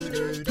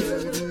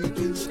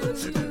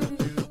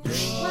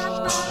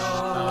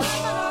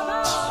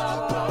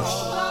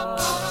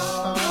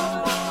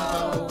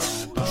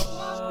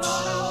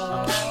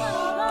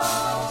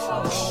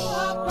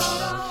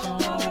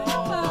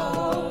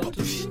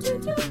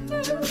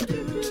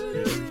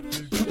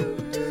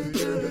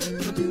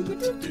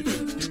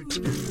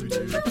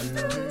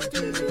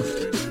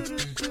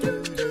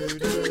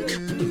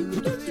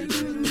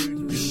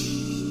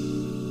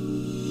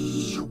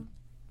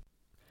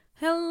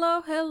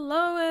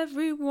Hello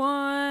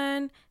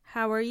everyone!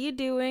 How are you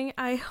doing?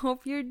 I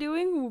hope you're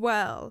doing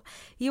well.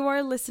 You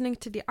are listening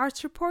to the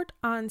Arts Report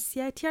on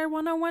CITR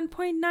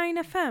 101.9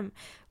 FM.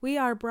 We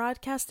are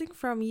broadcasting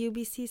from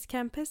UBC's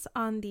campus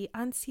on the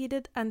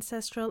unceded,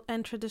 ancestral,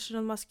 and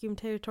traditional Musqueam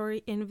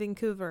territory in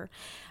Vancouver.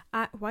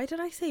 Why did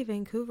I say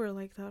Vancouver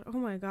like that? Oh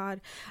my god.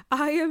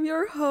 I am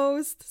your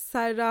host,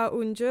 Sarah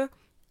Unju.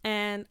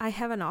 And I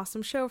have an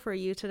awesome show for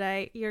you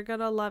today. You're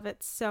gonna love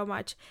it so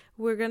much.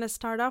 We're gonna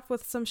start off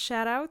with some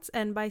shout outs,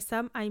 and by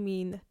some I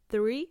mean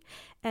 3.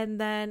 And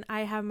then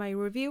I have my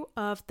review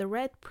of The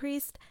Red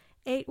Priest,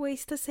 8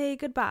 Ways to Say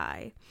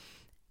Goodbye.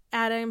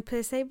 Add an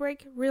PSA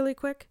break really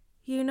quick.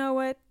 You know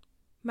what?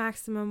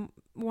 Maximum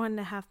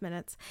 1.5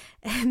 minutes.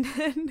 And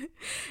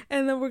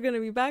then we're gonna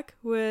be back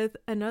with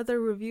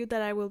another review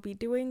that I will be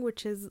doing,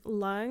 which is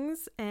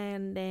Lungs,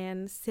 and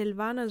then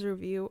Silvana's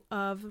review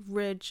of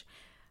Ridge,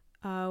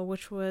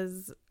 which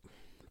was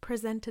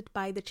presented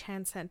by the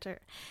Chan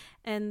Center.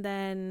 And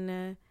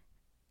then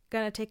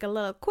gonna take a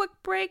little quick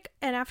break,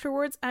 and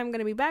afterwards I'm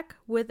gonna be back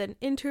with an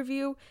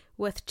interview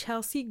with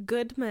Chelsea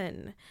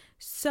Goodman.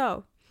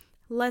 So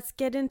let's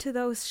get into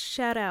those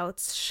shout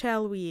outs,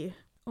 shall we?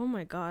 Oh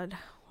my god,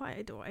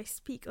 why do I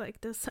speak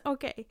like this?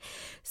 Okay,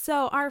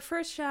 so our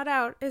first shout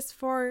out is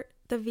for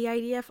the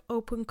VIDF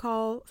open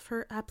call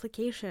for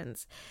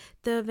applications.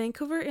 The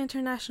Vancouver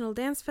International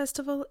Dance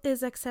Festival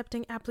is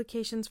accepting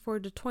applications for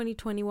the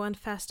 2021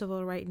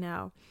 festival right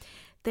now.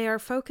 They are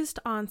focused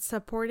on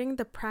supporting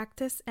the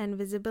practice and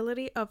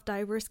visibility of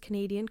diverse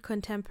Canadian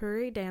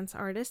contemporary dance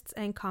artists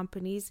and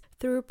companies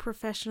through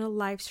professional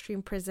live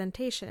stream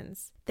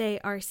presentations. They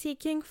are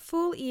seeking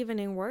full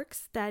evening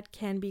works that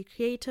can be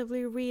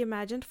creatively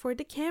reimagined for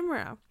the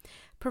camera.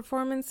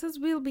 Performances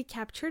will be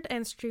captured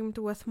and streamed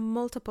with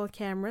multiple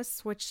cameras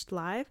switched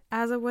live.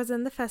 As it was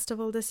in the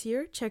festival this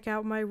year, check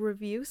out my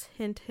reviews,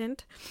 hint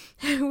hint,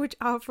 which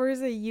offers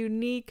a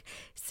unique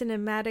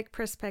cinematic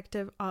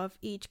perspective of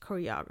each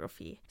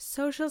choreography.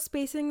 Social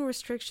spacing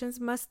restrictions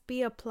must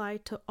be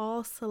applied to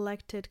all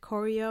selected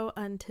choreo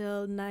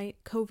until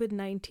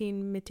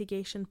COVID-19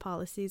 mitigation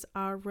policies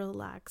are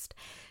relaxed.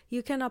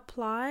 You can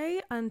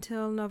apply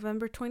until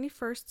November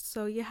 21st,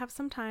 so you have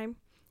some time.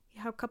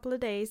 You have a couple of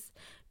days.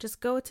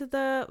 Just go to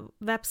the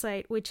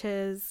website, which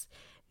is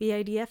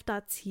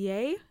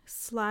vidf.ca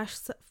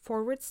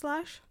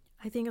 //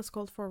 I think it's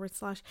called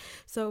 //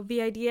 so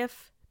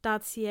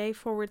vidf.ca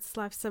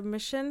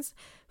 /submissions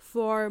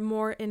for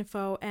more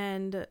info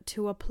and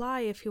to apply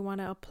if you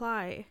want to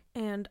apply.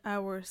 And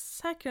our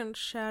second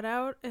shout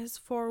out is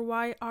for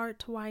Why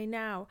Art, Why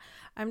Now.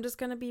 I'm just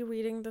going to be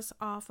reading this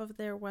off of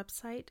their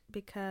website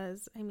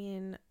because, I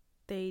mean,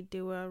 they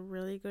do a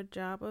really good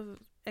job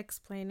of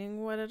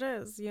explaining what it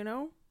is, you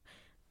know?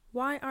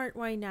 Why art,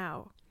 why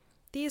now?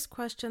 These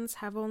questions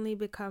have only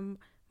become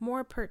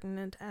more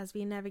pertinent as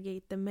we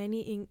navigate the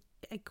many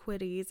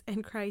inequities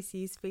and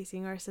crises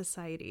facing our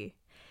society.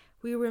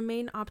 We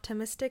remain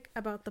optimistic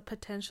about the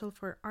potential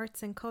for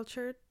arts and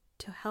culture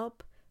to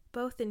help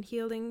both in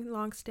healing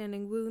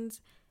long-standing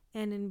wounds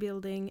and in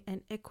building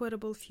an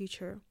equitable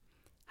future.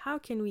 How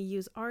can we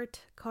use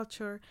art,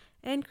 culture,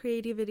 and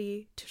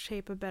creativity to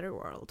shape a better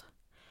world?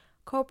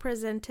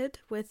 Co-presented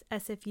with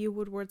SFU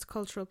Woodward's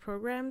cultural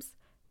programs,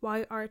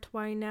 Why Art,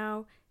 Why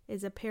Now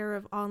is a pair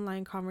of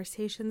online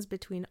conversations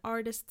between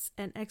artists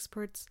and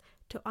experts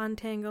to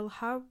untangle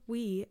how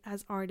we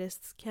as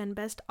artists can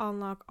best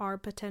unlock our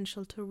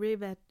potential to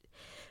revitalize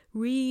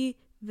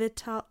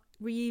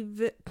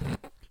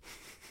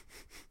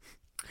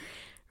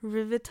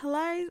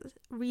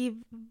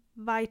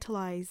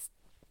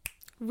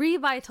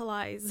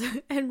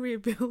and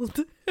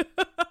rebuild.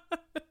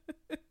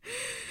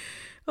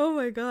 Oh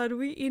my god,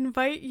 we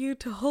invite you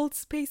to hold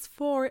space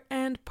for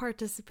and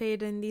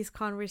participate in these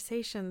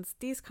conversations.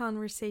 These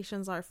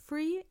conversations are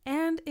free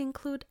and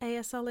include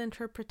ASL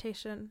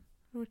interpretation,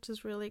 which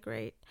is really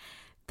great.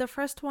 The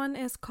first one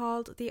is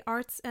called The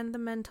Arts and the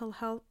Mental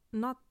Health,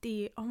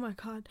 The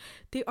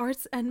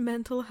Arts and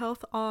Mental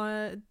Health,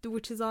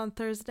 which is on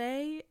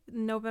Thursday,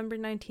 November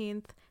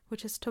 19th,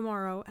 which is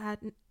tomorrow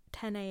at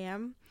 10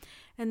 a.m.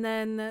 And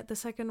then the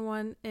second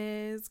one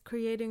is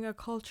Creating a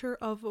Culture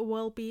of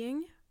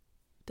Well-Being.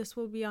 This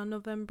will be on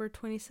November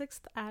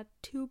 26th at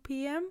 2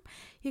 p.m.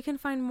 You can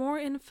find more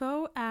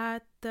info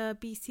at the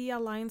BC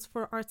Alliance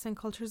for Arts and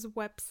Culture's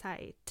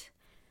website.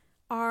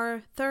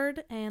 Our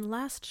third and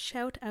last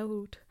shout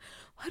out.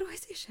 Why do I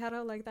say shout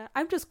out like that?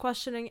 I'm just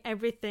questioning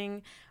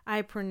everything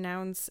I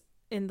pronounce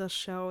in the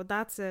show.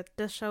 That's it.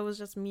 This show is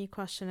just me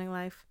questioning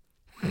life.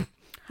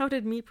 How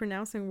did me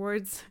pronouncing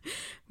words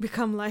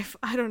become life?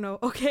 I don't know.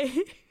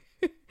 Okay.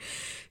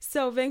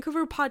 So,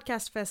 Vancouver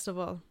Podcast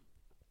Festival.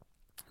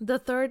 The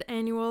third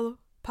annual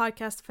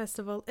podcast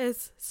festival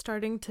is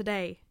starting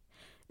today.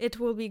 It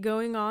will be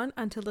going on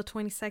until the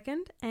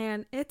 22nd,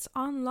 and it's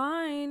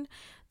online.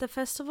 The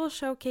festival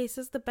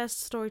showcases the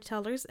best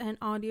storytellers and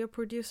audio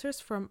producers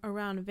from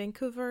around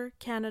Vancouver,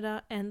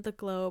 Canada, and the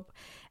globe,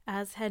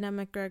 as Hannah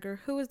McGregor,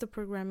 who is the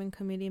programming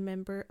committee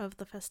member of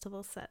the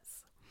festival,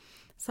 says.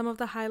 Some of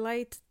the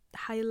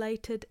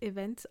highlighted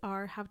events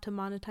are how to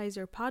monetize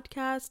your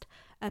podcast,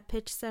 a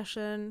pitch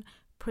session,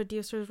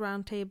 producers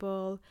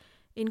roundtable,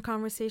 in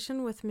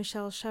conversation with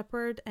Michelle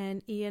Shepard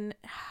and Ian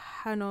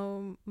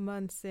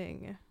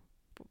Hanomansing.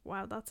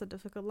 Wow, that's a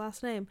difficult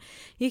last name.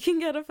 You can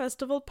get a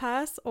festival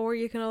pass, or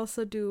you can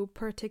also do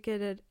per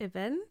ticketed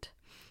event.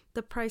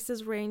 The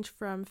prices range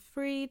from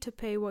free to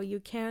pay what you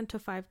can to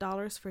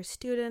 $5 for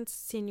students,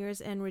 seniors,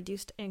 and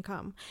reduced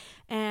income.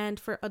 And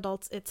for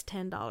adults, it's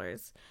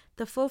 $10.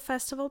 The full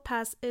festival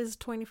pass is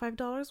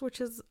 $25,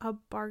 which is a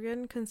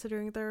bargain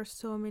considering there are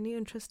so many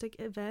interesting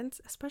events,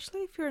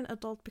 especially if you're an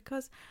adult,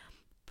 because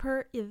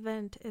per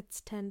event it's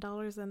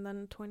 $10 and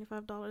then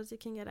 $25 you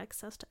can get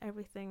access to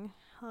everything.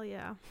 Hell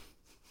yeah.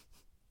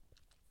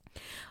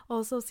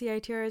 Also,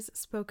 CITR's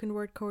spoken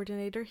word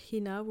coordinator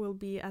Hina will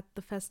be at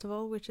the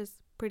festival, which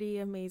is pretty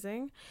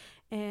amazing.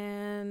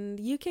 And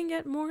you can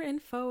get more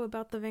info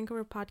about the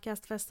Vancouver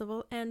Podcast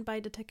Festival and buy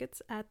the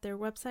tickets at their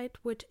website,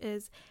 which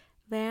is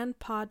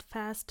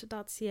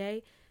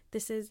vanpodfest.ca.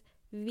 This is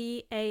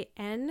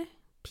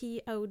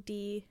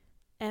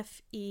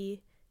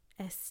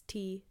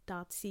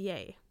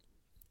vanpodfest.ca.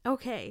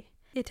 Okay,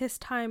 it is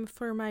time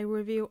for my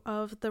review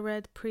of The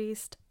Red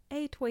Priest,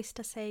 8 Ways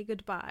to Say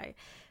Goodbye.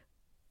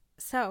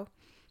 So,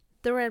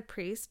 The Red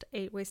Priest,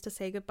 8 Ways to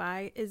Say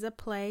Goodbye, is a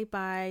play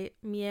by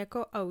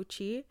Mieko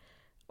Ouchi,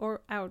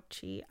 or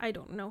Ouchi, I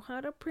don't know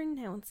how to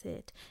pronounce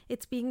it.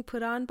 It's being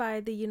put on by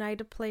the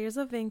United Players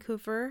of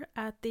Vancouver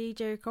at the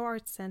Jericho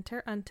Arts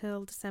Centre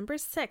until December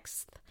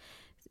 6th.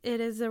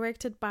 It is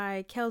directed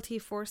by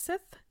Kelty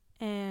Forsyth,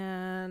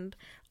 and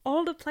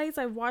all the plays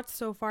I've watched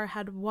so far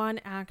had one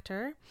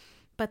actor,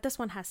 but this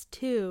one has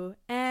two,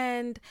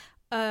 and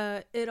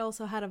it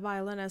also had a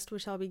violinist,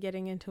 which I'll be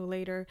getting into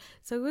later.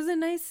 So it was a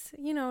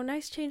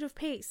nice change of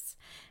pace.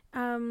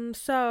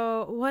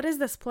 So what is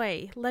this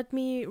play? Let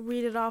me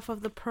read it off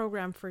of the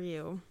program for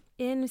you.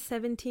 In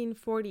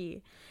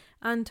 1740,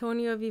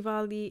 Antonio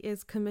Vivaldi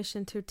is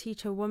commissioned to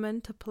teach a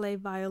woman to play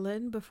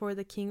violin before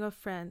the King of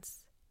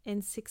France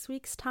in 6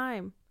 weeks'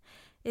 time.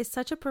 Is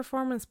such a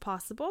performance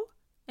possible?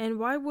 And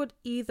why would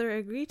either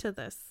agree to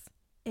this?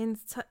 In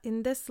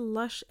this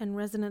lush and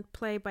resonant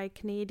play by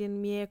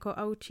Canadian Mieko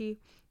Ouchi,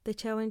 the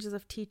challenges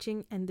of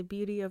teaching and the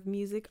beauty of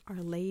music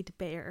are laid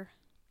bare.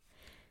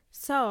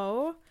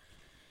 So,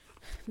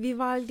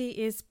 Vivaldi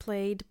is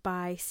played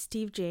by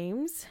Steve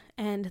James,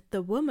 and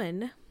the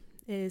woman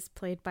is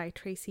played by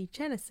Tracy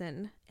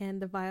Jennison,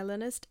 and the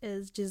violinist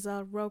is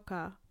Giselle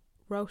Rocha.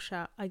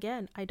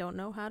 Again, I don't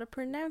know how to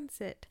pronounce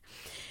it.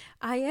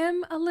 I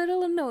am a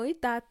little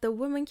annoyed that the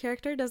woman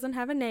character doesn't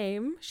have a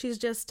name. She's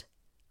just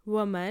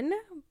woman,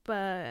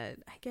 but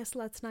I guess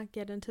let's not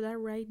get into that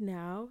right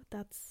now.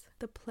 That's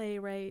the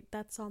playwright.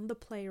 That's on the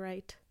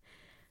playwright,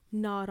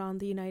 not on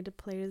the United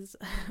Players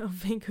of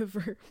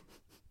Vancouver.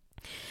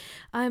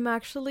 I'm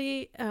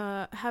actually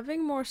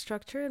having more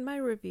structure in my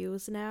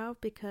reviews now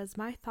because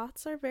my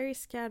thoughts are very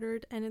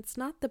scattered, and it's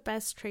not the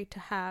best trait to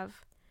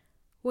have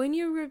when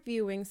you're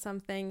reviewing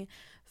something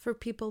for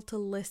people to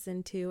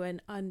listen to and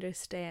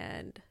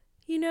understand.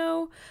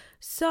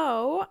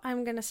 So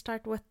I'm gonna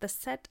start with the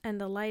set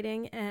and the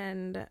lighting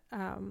and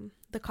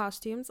the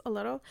costumes a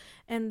little,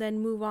 and then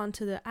move on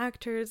to the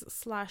actors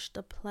 /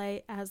 the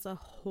play as a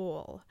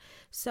whole.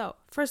 So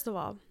first of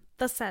all,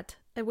 the set,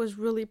 it was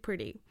really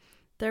pretty.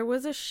 There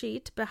was a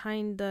sheet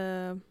behind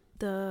the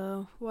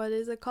what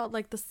is it called,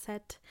 like the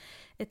set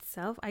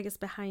itself, I guess,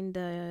 behind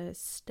the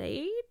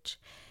stage.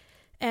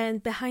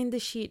 And behind the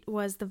sheet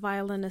was the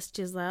violinist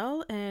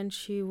Giselle, and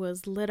she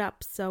was lit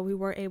up, so we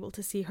were able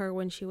to see her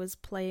when she was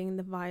playing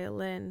the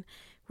violin,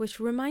 which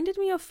reminded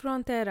me of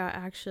Frontera,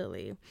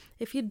 actually.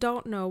 If you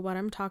don't know what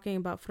I'm talking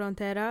about,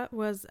 Frontera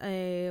was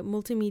a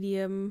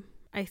multimedium,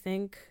 I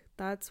think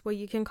that's what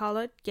you can call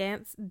it,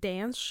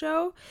 dance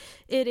show.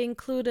 It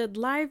included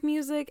live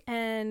music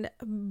and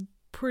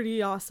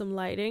pretty awesome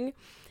lighting,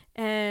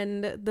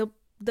 and the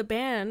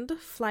band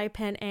Fly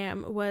Pan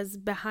Am was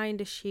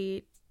behind a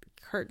sheet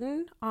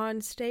curtain on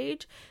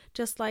stage,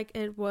 just like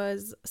it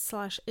was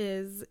 /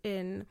 is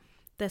in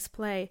this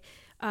play.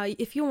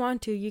 If you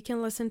want to, you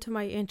can listen to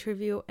my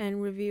interview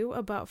and review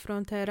about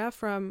Frontera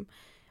from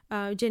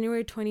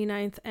January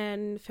 29th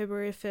and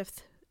February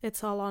 5th.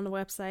 It's all on the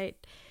website,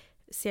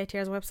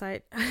 CITR's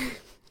website.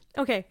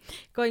 Okay,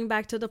 going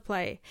back to the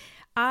play.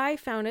 I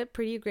found it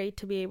pretty great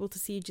to be able to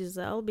see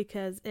Giselle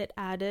because it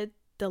added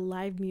the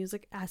live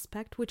music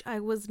aspect, which I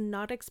was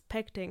not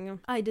expecting.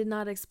 I did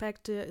not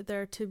expect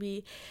there to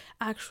be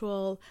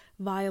actual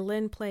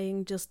violin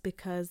playing, just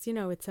because,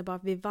 it's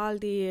about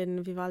Vivaldi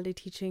and Vivaldi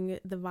teaching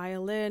the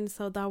violin.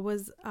 So that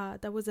was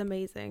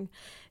amazing.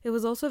 It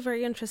was also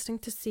very interesting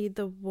to see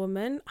the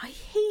woman. I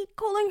hate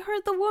calling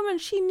her the woman.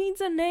 She needs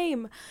a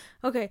name.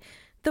 Okay,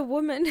 the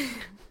woman.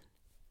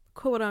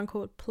 quote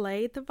unquote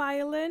played the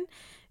violin.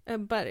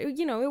 But,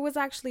 you know, it was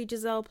actually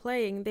Giselle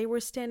playing. They were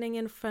standing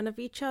in front of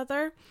each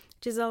other.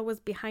 Giselle was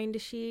behind a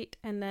sheet,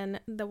 and then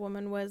the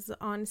woman was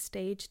on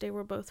stage. They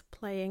were both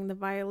playing the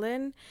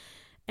violin,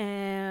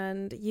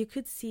 and you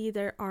could see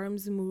their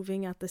arms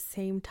moving at the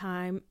same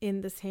time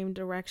in the same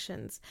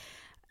directions.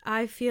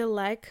 I feel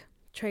like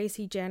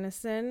Tracy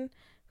Jennison,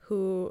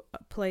 who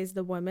plays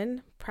the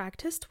woman,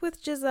 practiced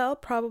with Giselle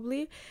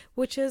probably,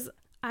 which is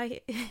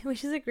a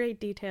great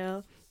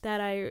detail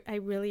that I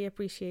really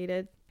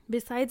appreciated.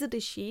 Besides the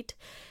sheet,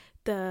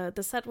 the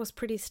set was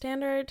pretty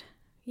standard,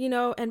 you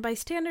know, and by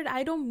standard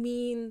I don't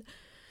mean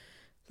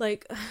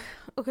like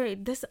okay,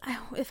 this,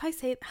 if I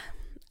say it,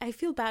 I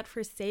feel bad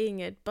for saying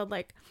it, but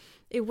like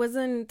it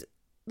wasn't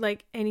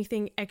like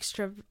anything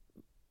extravagant,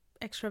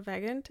 it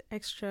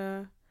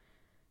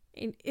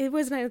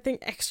wasn't anything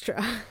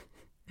extra.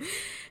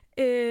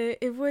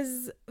 It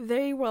was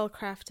very well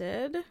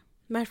crafted.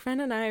 My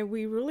friend and I,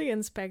 we really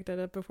inspected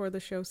it before the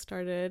show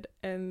started,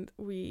 and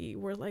we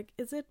were like,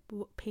 is it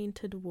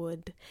painted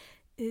wood?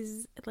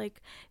 Is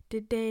like,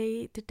 did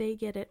they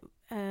get it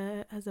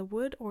as a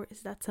wood, or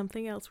is that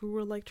something else? We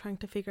were like trying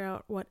to figure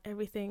out what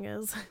everything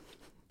is.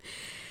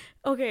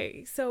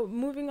 Okay, so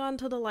moving on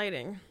to the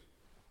lighting.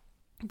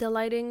 The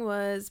lighting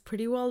was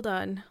pretty well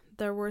done.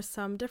 There were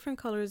some different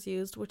colors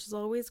used, which is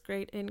always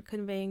great in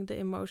conveying the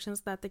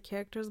emotions that the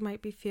characters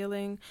might be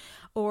feeling,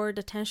 or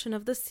the tension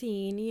of the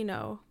scene, you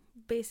know.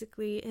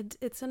 Basically,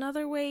 it's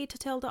another way to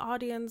tell the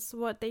audience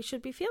what they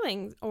should be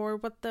feeling, or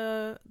what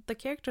the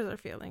characters are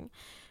feeling.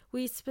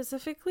 We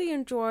specifically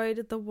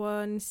enjoyed the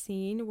one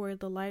scene where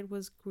the light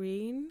was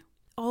green.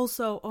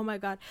 Also, oh my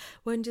god,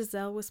 when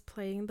Giselle was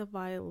playing the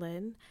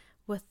violin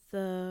with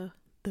the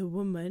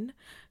woman,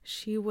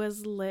 she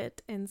was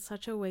lit in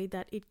such a way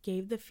that it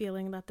gave the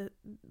feeling that it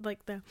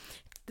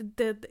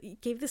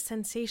gave the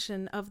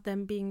sensation of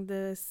them being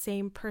the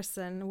same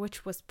person,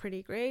 which was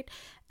pretty great.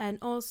 And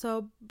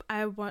also,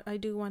 I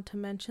do want to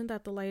mention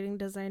that the lighting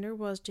designer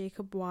was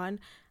Jacob Wan.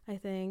 I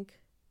think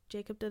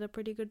Jacob did a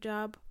pretty good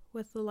job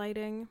with the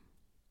lighting,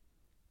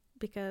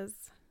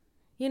 because,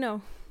 you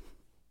know,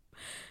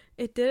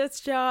 it did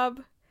its job,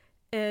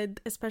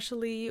 and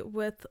especially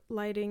with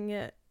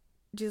lighting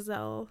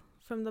Giselle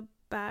from the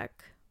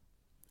back.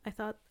 I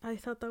thought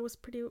that was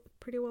pretty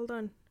well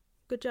done.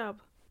 Good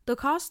job. The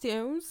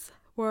costumes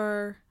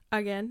were,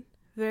 again,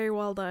 very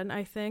well done,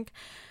 I think.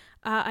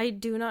 I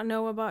do not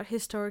know about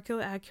historical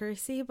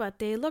accuracy, but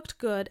they looked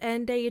good,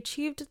 and they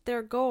achieved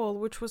their goal,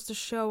 which was to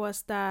show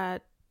us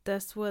that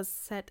this was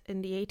set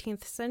in the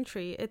 18th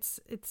century.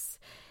 It's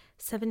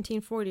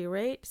 1740,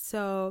 right?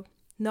 So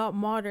not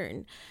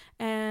modern.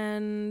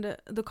 And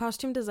the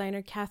costume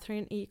designer,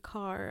 Catherine E.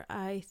 Carr,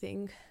 I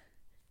think,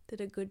 did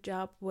a good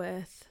job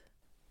with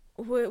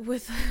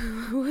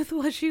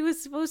what she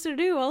was supposed to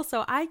do.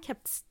 Also, I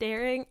kept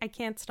staring. I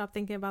can't stop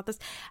thinking about this.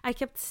 I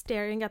kept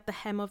staring at the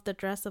hem of the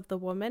dress of the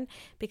woman,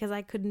 because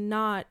I could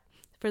not,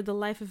 for the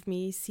life of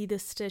me, see the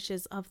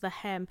stitches of the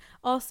hem.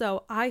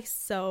 Also, I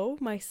sew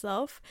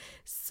myself,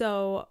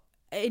 so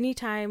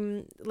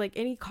anytime, like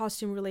any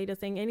costume related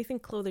thing, anything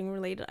clothing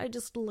related, I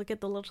just look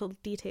at the little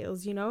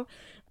details, you know.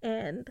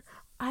 And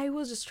I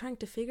was just trying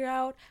to figure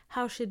out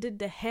how she did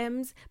the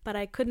hems, but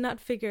I could not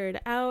figure it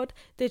out.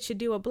 Did she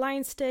do a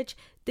blind stitch?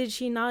 Did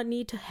she not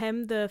need to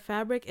hem the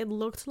fabric? It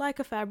looked like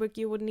a fabric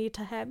you would need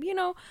to hem. You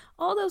know,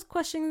 all those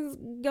questions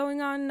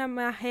going on in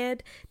my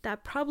head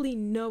that probably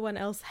no one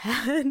else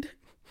had.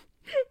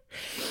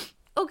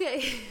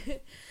 Okay,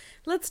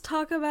 let's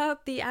talk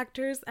about the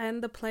actors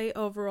and the play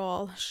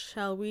overall,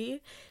 shall we?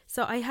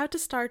 So I have to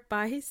start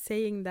by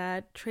saying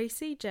that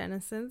Tracy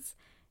Jennison's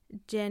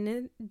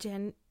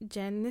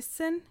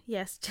Jennison?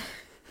 Yes.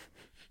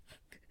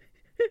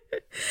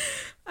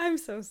 I'm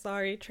so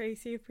sorry,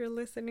 Tracy, if you're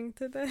listening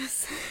to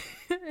this.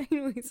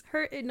 Anyways,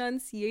 her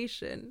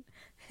enunciation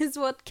is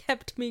what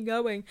kept me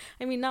going.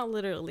 I mean, not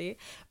literally,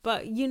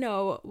 but you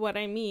know what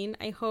I mean,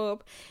 I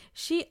hope.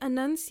 She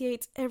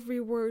enunciates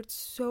every word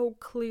so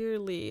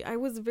clearly. I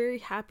was very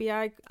happy.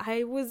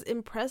 I was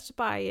impressed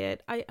by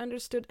it. I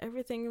understood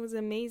everything. It was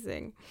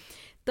amazing.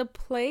 The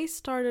play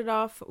started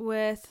off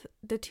with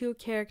the two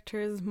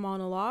characters'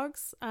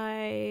 monologues.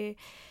 I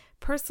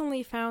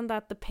personally found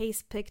that the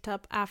pace picked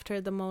up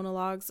after the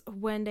monologues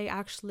when they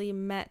actually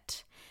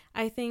met.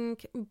 I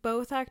think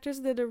both actors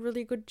did a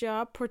really good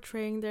job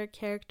portraying their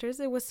characters.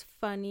 It was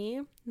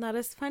funny. Not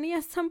as funny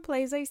as some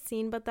plays I've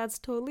seen, but that's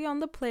totally on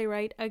the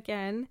playwright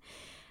again.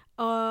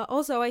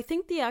 Also, I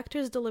think the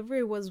actors'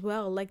 delivery was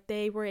well. Like,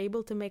 they were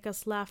able to make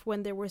us laugh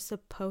when they were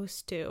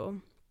supposed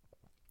to.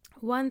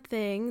 One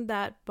thing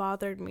that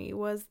bothered me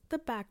was the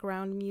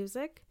background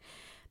music.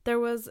 There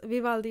was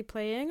Vivaldi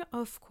playing,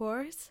 of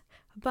course,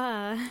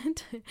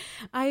 but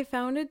I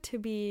found it to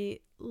be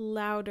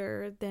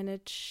louder than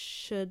it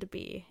should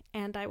be,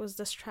 and I was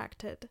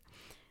distracted.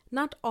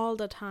 Not all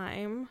the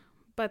time,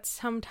 but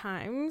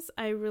sometimes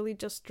I really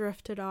just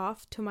drifted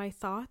off to my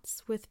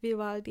thoughts with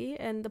Vivaldi,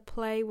 and the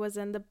play was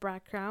in the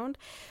background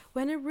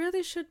when it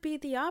really should be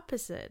the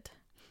opposite.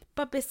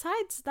 But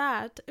besides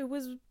that, it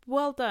was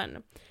well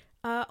done.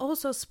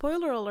 Also,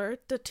 spoiler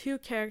alert, the two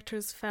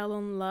characters fell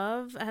in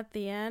love at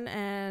the end,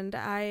 and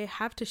I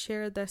have to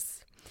share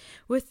this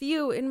with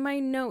you. In my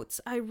notes,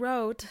 I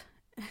wrote,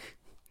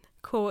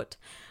 quote,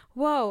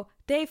 "Whoa,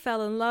 they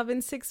fell in love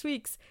in 6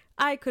 weeks.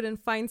 I couldn't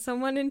find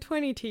someone in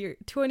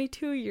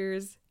 22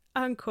 years,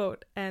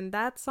 unquote. And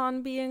that's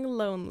on being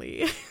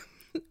lonely."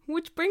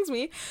 Which brings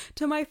me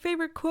to my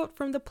favorite quote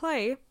from the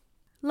play.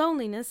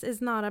 "Loneliness is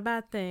not a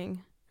bad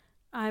thing."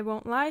 I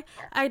won't lie,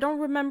 I don't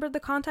remember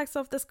the context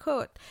of this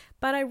quote,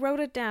 but I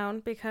wrote it down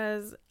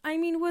because, I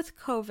mean, with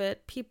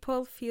COVID,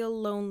 people feel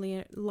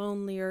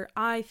lonelier.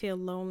 I feel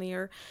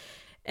lonelier.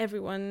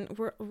 Everyone,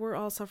 we're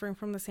all suffering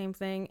from the same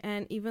thing.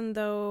 And even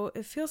though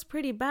it feels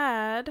pretty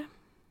bad,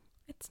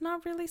 it's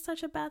not really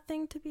such a bad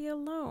thing to be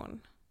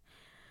alone.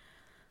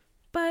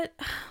 But,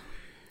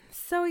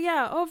 so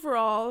yeah,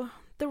 overall,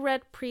 The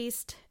Red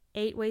Priest,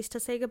 8 Ways to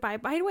Say Goodbye.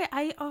 By the way,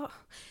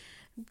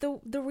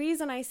 the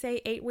reason I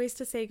say 8 Ways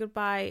to Say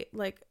Goodbye,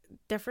 like,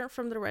 different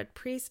from The Red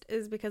Priest,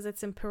 is because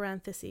it's in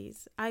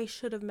parentheses. I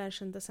should have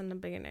mentioned this in the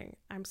beginning.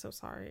 I'm so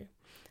sorry.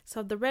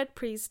 So The Red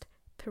Priest,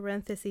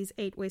 parentheses,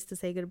 8 Ways to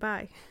Say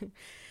Goodbye,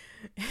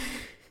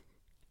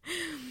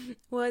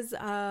 was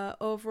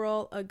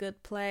overall a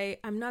good play.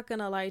 I'm not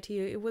gonna lie to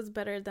you, it was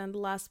better than the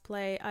last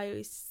play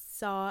I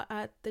saw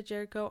at the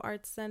Jericho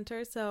Arts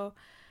Center. So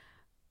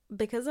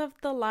because of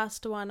the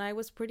last one, I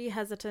was pretty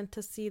hesitant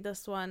to see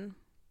this one.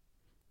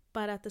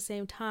 But at the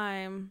same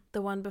time,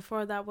 the one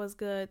before that was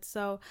good.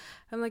 So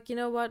I'm like, you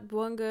know what?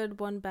 One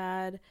good, one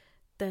bad.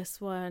 This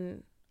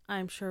one,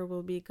 I'm sure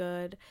will be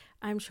good.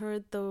 I'm sure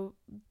the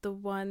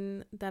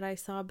one that I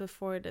saw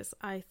before this,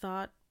 I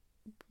thought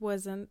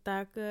wasn't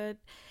that good.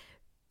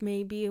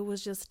 Maybe it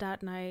was just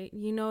that night.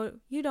 You know,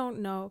 you don't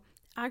know.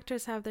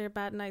 Actors have their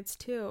bad nights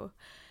too.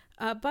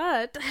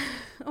 But,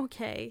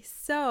 okay.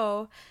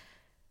 So,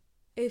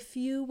 if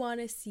you want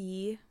to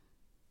see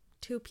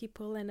 2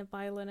 people and a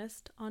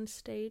violinist on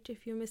stage,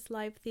 if you miss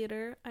live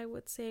theater, I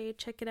would say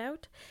check it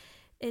out.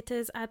 It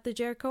is at the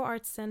Jericho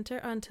Arts Center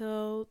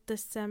until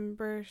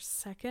December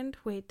 2nd.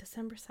 Wait,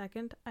 December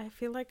 2nd? I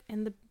feel like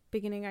in the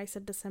beginning I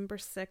said December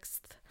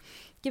 6th.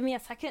 Give me a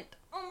second.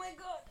 Oh my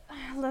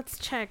god. Let's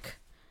check.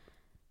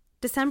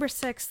 December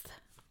 6th.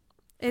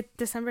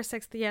 December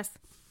 6th, yes.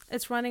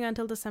 It's running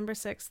until December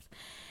 6th.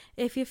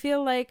 If you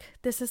feel like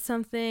this is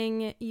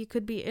something you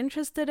could be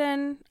interested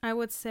in, I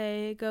would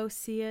say go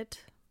see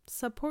it.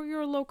 Support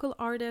your local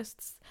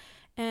artists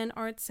and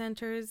art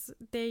centers.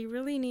 They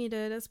really need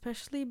it,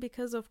 especially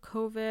because of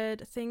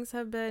COVID. Things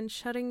have been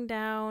shutting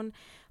down,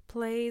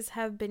 plays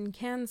have been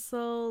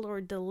canceled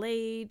or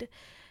delayed,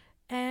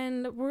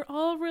 and we're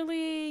all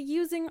really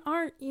using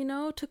art, you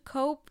know, to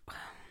cope.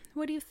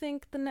 What do you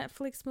think the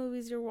Netflix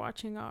movies you're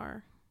watching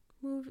are?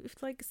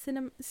 Like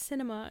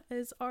cinema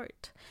is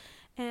art.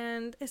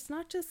 And it's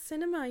not just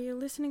cinema. You're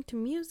listening to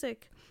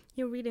music,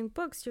 you're reading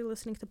books, you're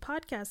listening to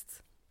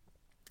podcasts.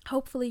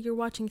 Hopefully you're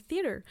watching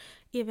theater,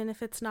 even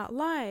if it's not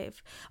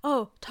live.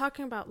 Oh,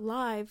 talking about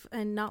live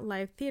and not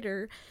live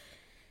theater,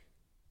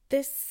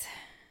 this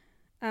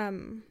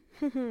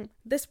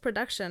this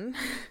production,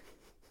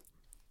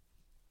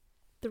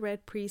 The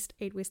Red Priest,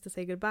 8 Ways to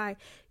Say Goodbye,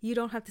 you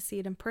don't have to see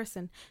it in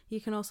person.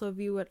 You can also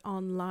view it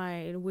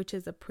online, which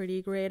is a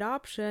pretty great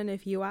option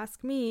if you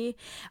ask me.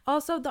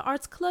 Also, the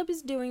Arts Club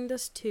is doing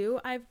this too.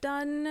 I've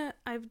done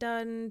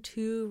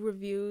 2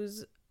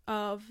 reviews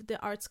of the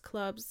Arts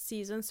Club's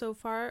season so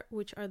far,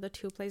 which are the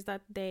 2 plays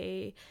that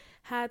they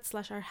had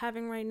 / are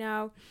having right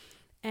now.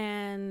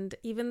 And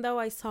even though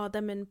I saw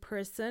them in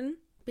person,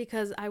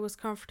 because I was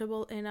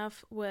comfortable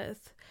enough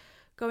with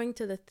going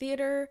to the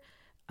theater,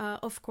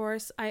 of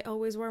course, I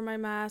always wear my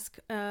mask,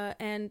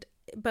 and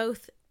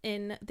both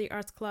in the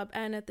Arts Club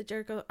and at the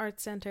Jericho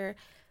Arts Center,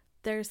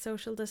 there's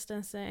social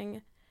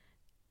distancing.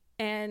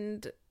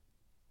 And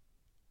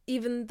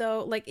even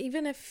though, like,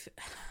 even if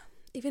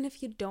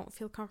you don't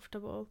feel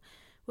comfortable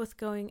with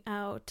going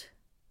out,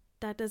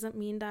 that doesn't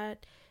mean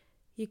that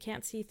you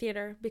can't see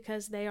theater,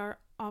 because they are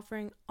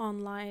offering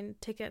online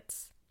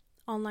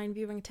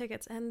viewing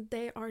tickets, and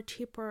they are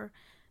cheaper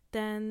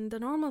than the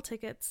normal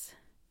tickets,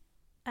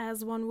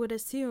 as one would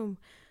assume.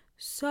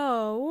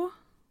 So,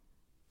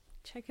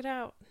 check it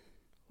out.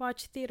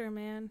 Watch theater,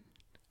 man.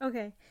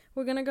 Okay,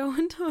 we're gonna go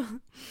into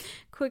a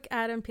quick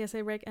ad and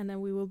PSA break, and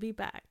then we will be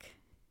back.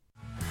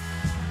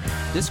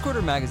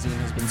 Discorder Magazine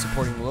has been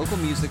supporting local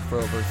music for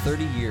over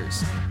 30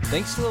 years.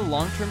 Thanks to the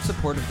long-term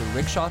support of the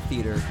Rickshaw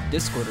Theater,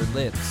 Discorder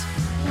lives.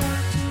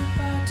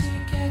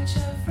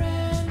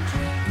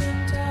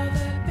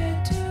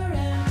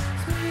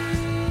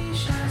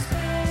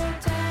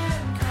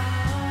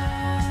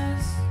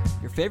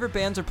 Your favorite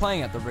bands are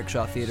playing at the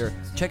Rickshaw Theater.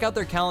 Check out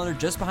their calendar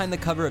just behind the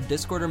cover of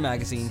Discorder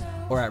Magazine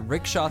or at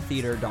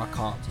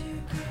rickshawtheater.com.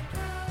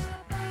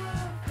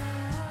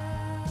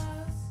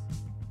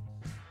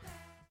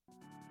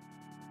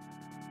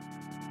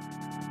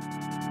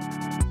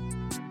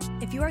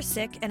 If you are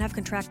sick and have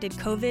contracted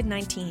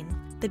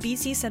COVID-19, the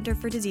BC Centre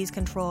for Disease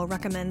Control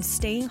recommends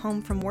staying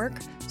home from work,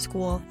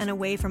 school, and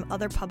away from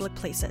other public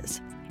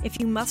places. If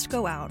you must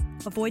go out,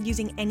 avoid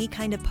using any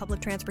kind of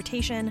public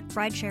transportation,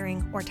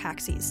 ride-sharing, or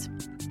taxis.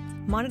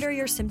 Monitor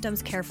your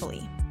symptoms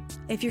carefully.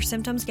 If your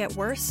symptoms get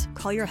worse,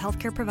 call your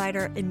healthcare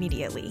provider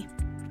immediately.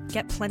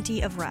 Get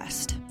plenty of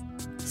rest.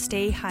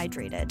 Stay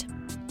hydrated.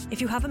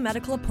 If you have a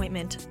medical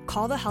appointment,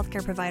 call the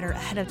healthcare provider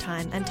ahead of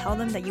time and tell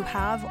them that you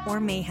have or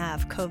may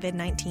have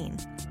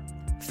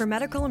COVID-19. For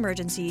medical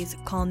emergencies,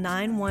 call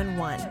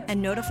 911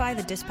 and notify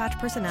the dispatch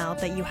personnel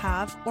that you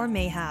have or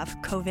may have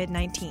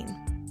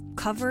COVID-19.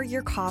 Cover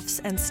your coughs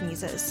and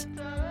sneezes.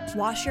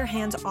 Wash your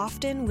hands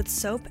often with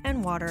soap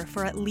and water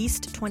for at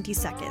least 20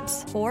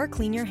 seconds, or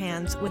clean your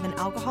hands with an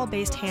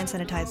alcohol-based hand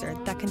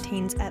sanitizer that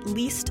contains at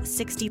least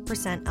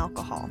 60%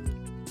 alcohol.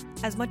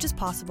 As much as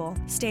possible,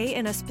 stay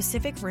in a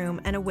specific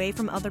room and away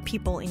from other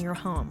people in your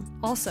home.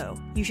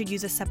 Also, you should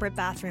use a separate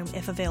bathroom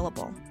if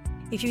available.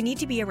 If you need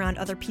to be around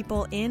other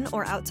people in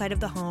or outside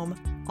of the home,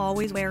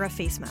 always wear a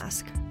face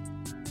mask.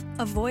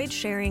 Avoid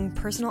sharing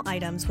personal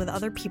items with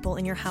other people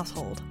in your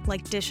household,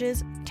 like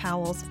dishes,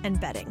 towels, and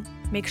bedding.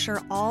 Make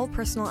sure all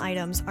personal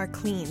items are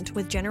cleaned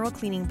with general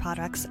cleaning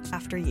products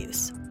after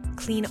use.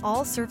 Clean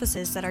all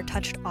surfaces that are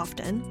touched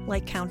often,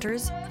 like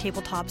counters,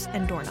 tabletops,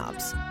 and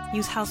doorknobs.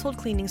 Use household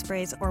cleaning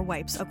sprays or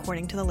wipes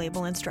according to the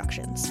label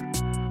instructions.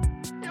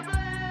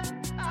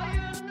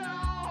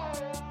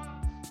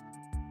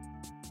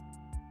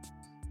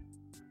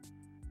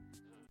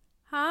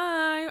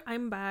 Hi,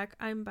 I'm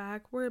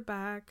back. We're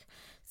back.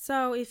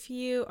 So if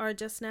you are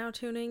just now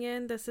tuning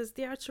in, this is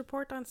the Arts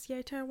Report on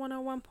CITR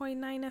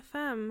 101.9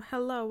 FM.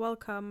 Hello,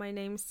 welcome. My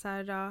name's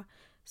Sarah.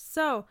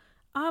 So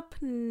up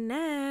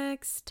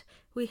next,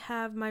 we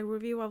have my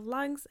review of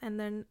Lungs and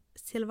then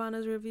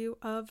Silvana's review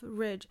of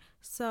Ridge.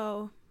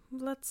 So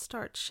let's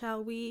start,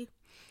 shall we?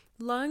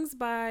 Lungs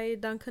by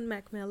Duncan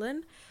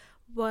Macmillan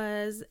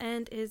was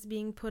and is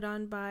being put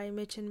on by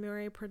Mitch and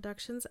Murray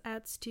Productions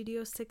at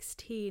Studio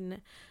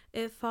 16.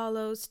 It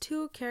follows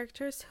two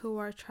characters who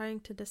are trying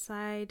to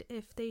decide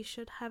if they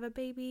should have a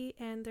baby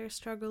and their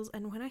struggles,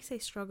 and when I say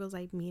struggles,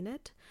 I mean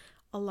it,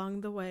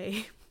 along the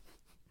way.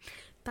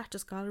 That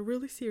just got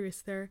really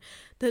serious there.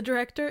 The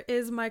director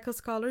is Michael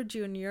Scholar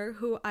Jr.,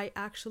 who I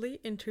actually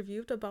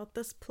interviewed about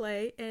this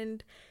play,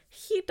 and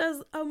he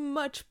does a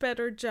much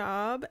better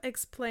job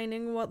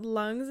explaining what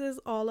Lungs is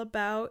all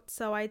about.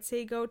 So I'd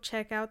say go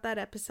check out that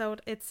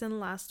episode. It's in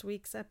last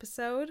week's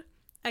episode.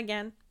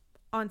 Again,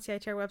 on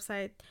CITR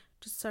website,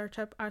 just search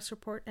up Arts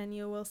Report and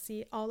you will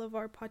see all of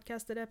our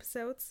podcasted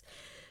episodes.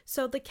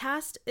 So the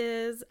cast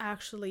is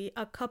actually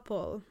a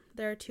couple.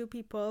 There are two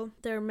people.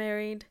 They're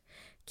married,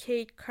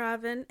 Kate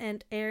Craven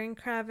and Aaron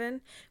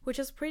Craven, which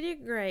is pretty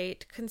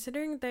great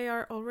considering they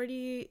are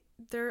already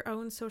their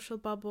own social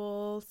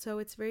bubble, so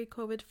it's very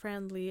COVID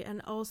friendly.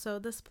 And also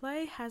this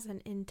play has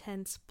an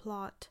intense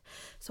plot,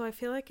 so I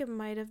feel like it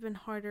might have been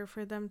harder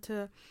for them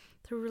to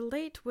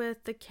relate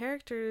with the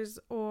characters,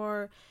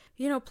 or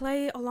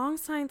play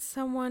alongside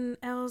someone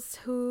else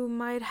who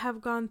might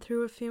have gone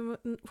through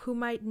who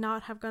might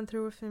not have gone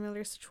through a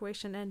familiar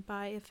situation. And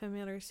by a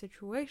familiar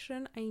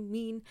situation, I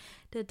mean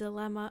the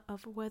dilemma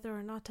of whether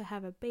or not to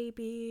have a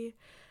baby.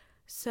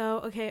 So,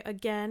 okay,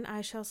 again,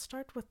 I shall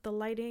start with the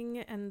lighting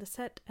and the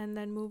set and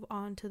then move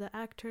on to the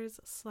actors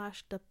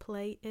 / the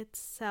play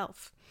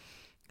itself.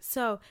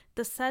 So,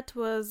 the set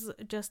was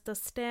just a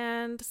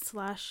stand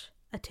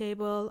 / a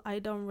table. I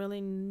don't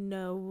really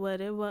know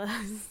what it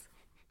was.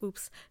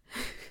 Oops.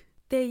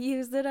 They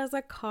used it as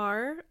a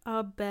car,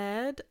 a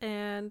bed,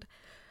 and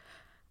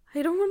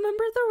I don't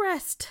remember the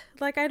rest.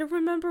 I don't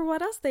remember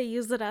what else they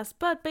used it as,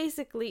 but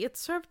basically it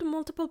served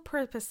multiple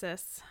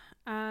purposes.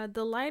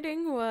 The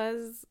lighting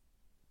was,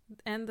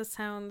 and the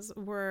sounds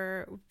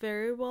were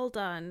very well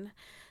done.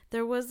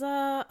 There was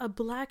a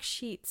black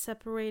sheet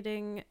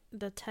separating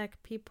the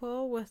tech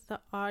people with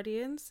the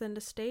audience and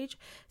the stage,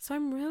 so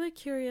I'm really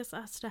curious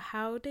as to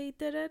how they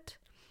did it.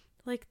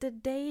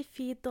 Did they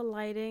feed the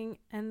lighting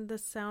and the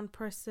sound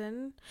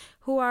person,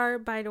 who are,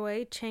 by the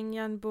way, Cheng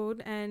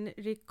Yan-boon and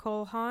Rick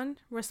Kolhan,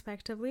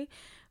 respectively,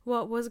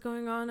 what was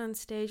going on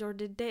stage, or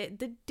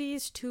did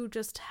these two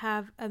just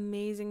have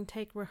amazing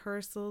take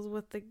rehearsals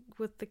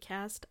with the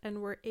cast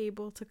and were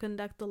able to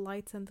conduct the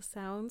lights and the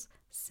sounds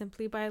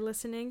simply by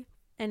listening?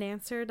 An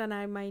answer that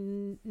I might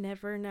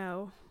never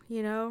know,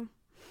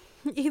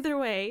 Either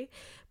way,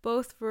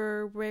 both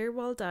were very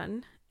well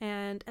done,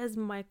 and as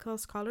Michael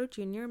Scholar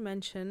Jr.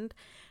 mentioned,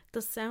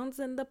 the sounds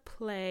in the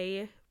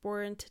play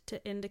weren't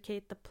to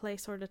indicate the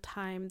place or the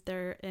time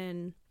they're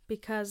in,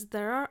 because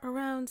there are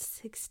around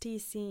 60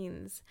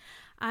 scenes.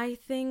 I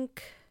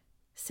think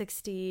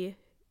 60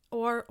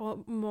 or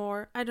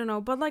more, I don't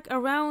know, but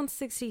around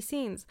 60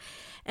 scenes,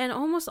 and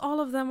almost all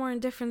of them were in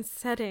different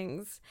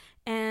settings.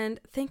 And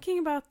thinking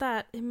about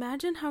that,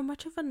 imagine how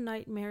much of a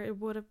nightmare it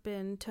would have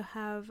been to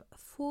have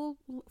full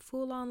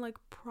on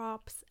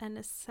props and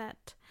a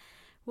set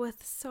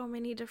with so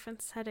many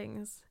different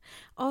settings.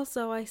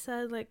 Also, I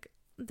said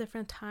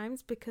different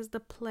times because the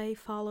play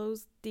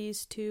follows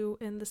these two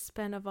in the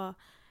span of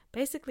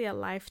basically a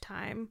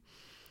lifetime.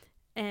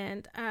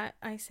 And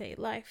I say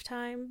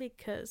lifetime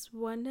because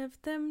one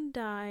of them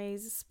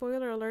dies.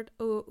 Spoiler alert.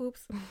 Oh,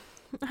 oops.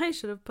 I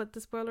should have put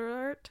the spoiler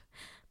alert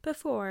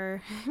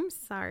before. I'm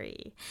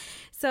sorry.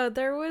 So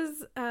there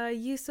was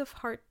use of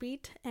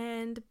heartbeat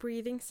and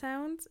breathing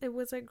sounds. It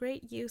was a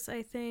great use,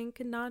 I think.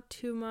 Not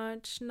too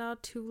much,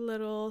 not too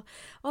little.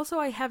 Also,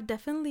 I have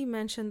definitely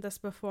mentioned this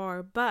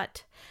before,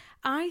 but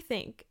I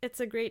think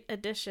it's a great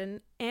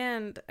addition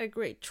and a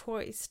great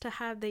choice to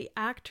have the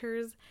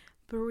actors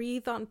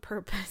breathe on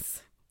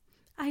purpose.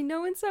 I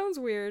know it sounds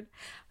weird.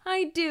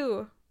 I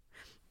do.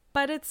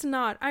 But it's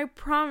not. I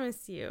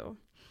promise you.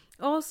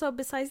 Also,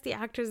 besides the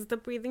actors, the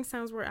breathing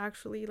sounds were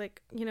actually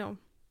like,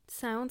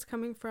 sounds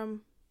coming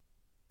from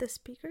the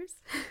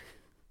speakers.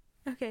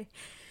 Okay.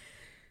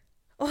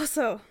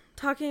 Also,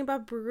 talking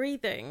about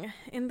breathing.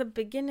 In the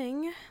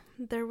beginning,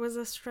 there was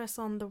a stress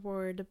on the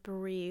word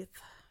breathe.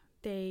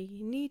 They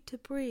need to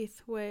breathe,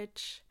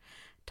 which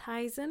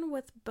ties in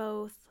with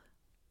both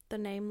the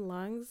name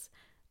lungs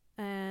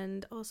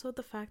and also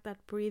the fact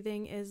that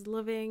breathing is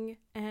living,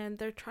 and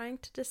they're trying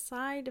to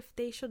decide if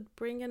they should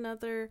bring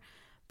another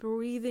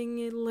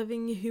breathing,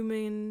 living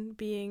human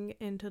being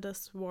into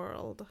this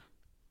world,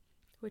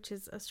 which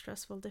is a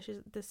stressful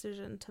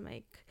decision to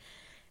make.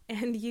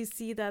 And you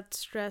see that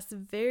stress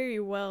very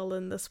well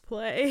in this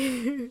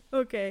play.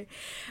 Okay,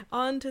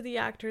 on to the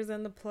actors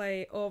and the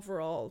play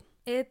overall.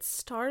 It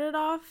started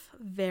off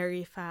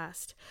very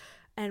fast,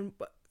 and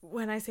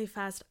when I say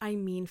fast, I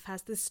mean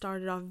fast. This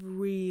started off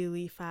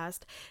really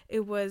fast.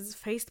 It was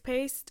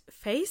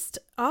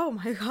oh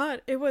my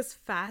god, it was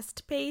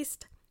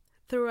fast-paced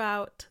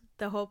throughout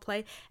the whole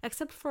play,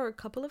 except for a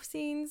couple of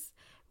scenes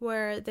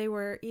where they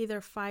were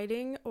either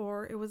fighting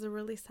or it was a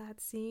really sad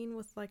scene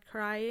with like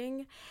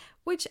crying,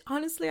 which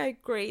honestly I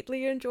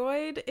greatly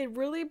enjoyed. It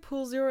really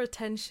pulls your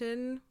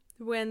attention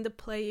when the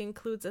play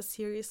includes a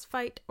serious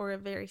fight or a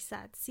very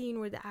sad scene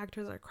where the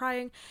actors are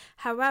crying.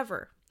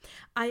 However,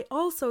 I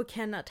also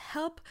cannot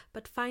help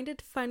but find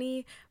it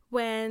funny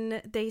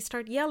when they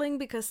start yelling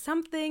because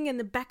something in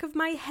the back of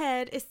my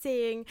head is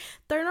saying,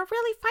 they're not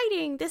really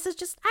fighting, this is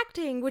just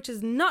acting, which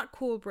is not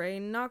cool,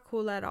 brain, not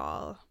cool at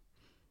all.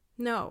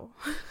 No.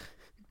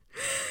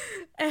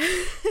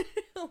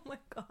 Oh my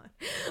god.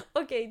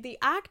 Okay, the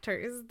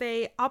actors,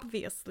 they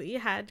obviously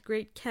had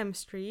great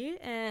chemistry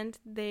and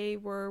they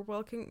were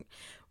working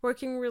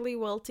really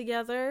well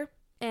together.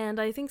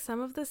 And I think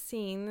some of the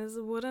scenes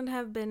wouldn't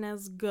have been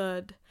as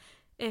good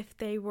if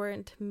they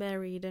weren't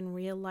married in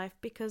real life,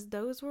 because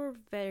those were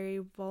very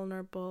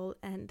vulnerable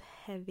and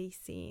heavy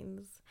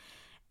scenes.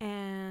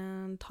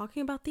 And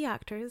talking about the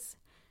actors,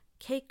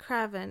 Kate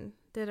Craven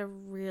did a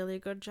really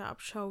good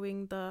job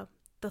showing the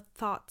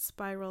thought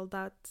spiral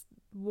that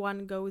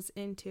one goes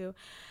into.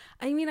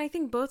 I mean, I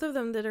think both of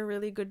them did a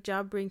really good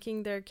job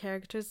bringing their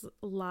characters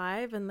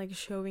live and like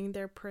showing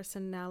their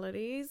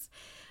personalities.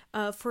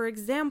 For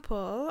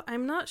example,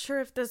 I'm not sure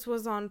if this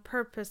was on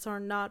purpose or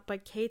not,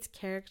 but Kate's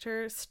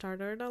character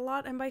stuttered a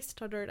lot. And by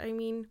stuttered, I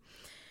mean,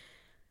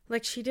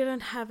 like, she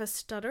didn't have a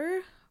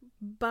stutter,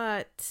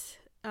 but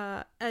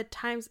at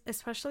times,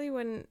 especially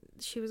when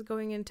she was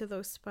going into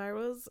those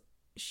spirals,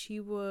 she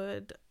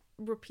would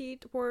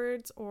repeat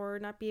words or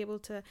not be able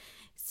to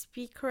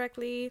speak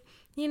correctly.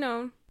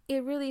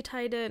 It really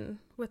tied in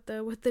with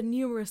the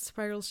numerous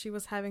spirals she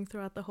was having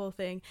throughout the whole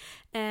thing.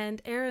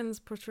 And Aaron's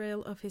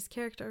portrayal of his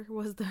character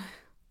was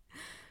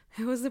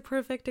the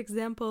perfect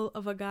example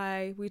of a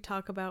guy we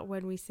talk about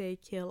when we say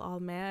kill all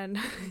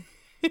man.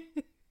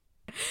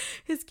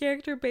 His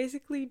character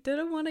basically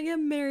didn't want to get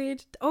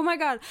married. Oh my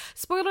god,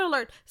 spoiler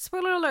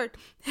alert.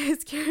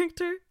 His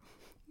character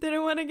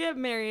didn't want to get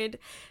married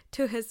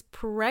to his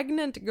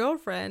pregnant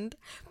girlfriend,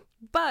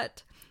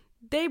 but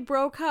they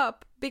broke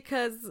up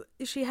because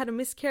she had a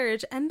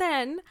miscarriage, and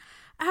then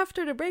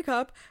after the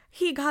breakup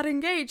he got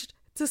engaged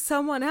to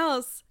someone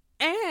else,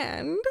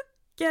 and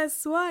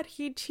guess what,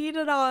 he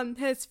cheated on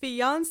his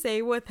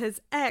fiance with his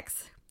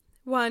ex,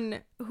 one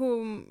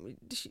whom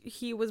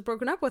he was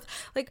broken up with,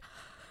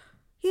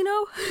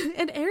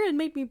 and Aaron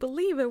made me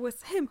believe it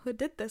was him who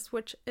did this,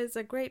 which is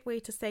a great way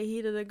to say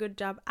he did a good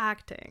job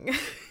acting.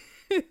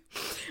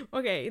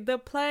 Okay, the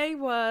play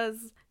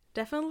was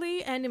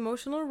definitely an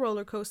emotional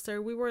roller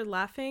coaster. We were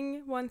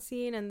laughing one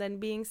scene and then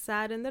being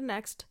sad in the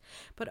next.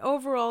 But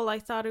overall, I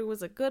thought it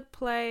was a good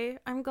play.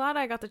 I'm glad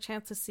I got the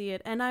chance to see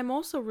it. And I'm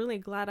also really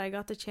glad I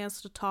got the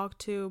chance to talk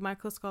to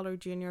Michael Scholar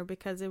Jr.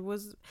 because it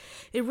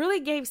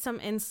really gave some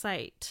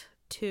insight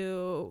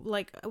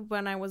to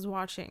when I was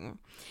watching.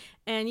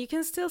 And you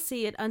can still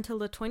see it until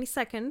the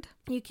 22nd.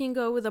 You can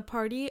go with a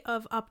party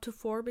of up to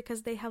 4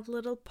 because they have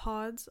little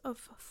pods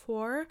of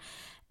 4.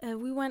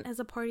 We went as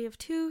a party of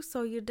 2,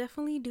 so you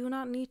definitely do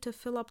not need to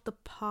fill up the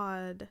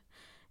pod.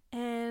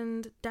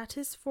 And that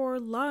is for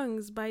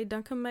Lungs by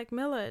Duncan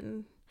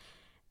Macmillan.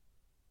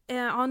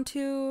 On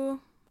to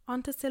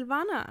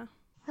Silvana.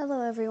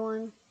 Hello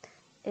everyone,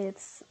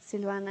 it's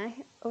Silvana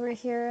over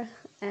here,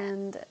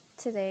 and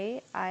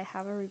today I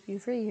have a review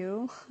for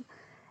you.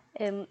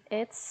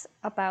 It's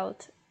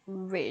about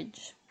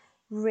Ridge.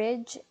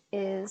 Ridge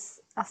is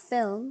a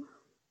film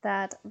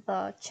that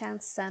the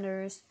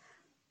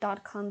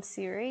ChanceCenters.com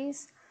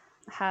series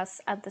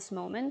has at this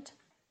moment.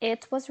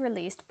 It was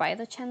released by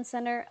the Chance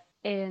Center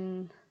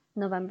in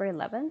November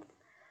 11th,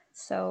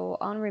 so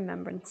on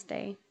Remembrance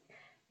Day,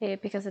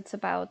 because it's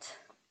about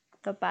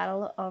the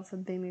Battle of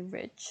Vimy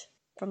Ridge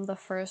from the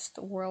First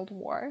World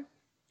War.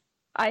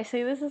 I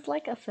say this is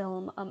like a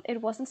film.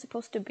 It wasn't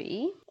supposed to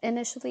be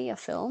initially a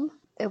film.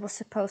 It was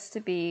supposed to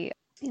be,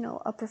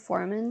 a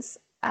performance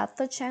at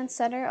the Chance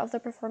Center of the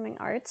Performing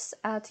Arts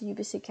at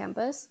UBC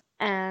campus.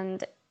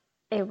 And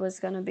it was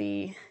going to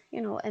be,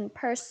 in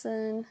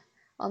person,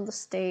 on the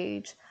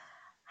stage.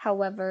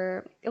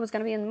 However, it was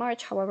going to be in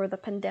March. However, the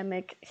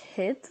pandemic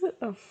hit,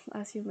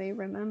 as you may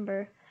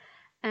remember.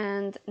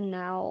 And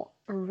now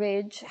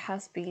Ridge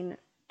has been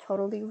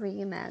totally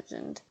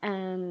reimagined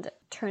and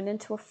turned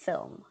into a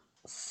film.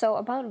 So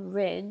about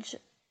Ridge,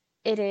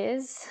 it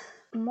is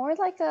more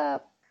like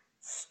a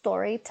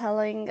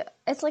storytelling.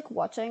 It's like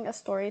watching a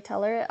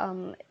storyteller.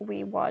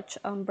 We watch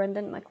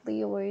Brendan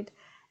McLeod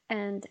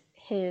and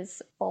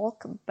his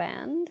folk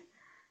band.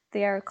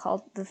 They are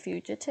called The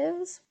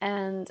Fugitives,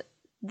 and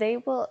they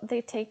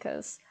take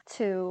us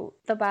to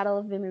the Battle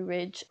of Vimy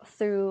Ridge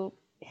through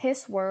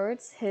his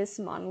words, his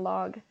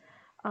monologue,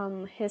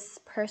 his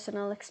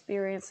personal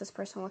experience, his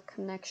personal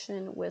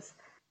connection with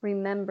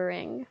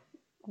remembrance,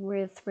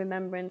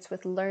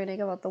 with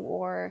learning about the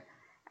war,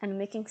 and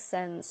making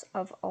sense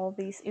of all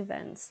these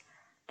events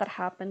that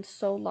happened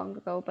so long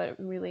ago, but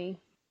really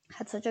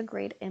had such a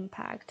great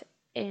impact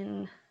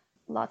in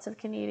lots of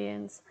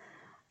Canadians,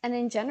 and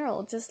in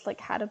general, just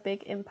like had a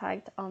big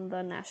impact on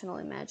the national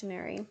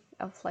imaginary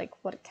of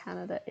like what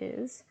Canada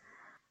is.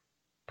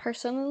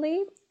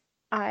 Personally,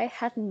 I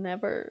had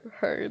never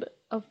heard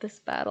of this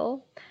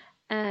battle,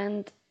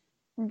 and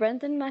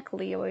Brendan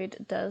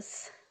McLeod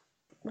does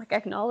like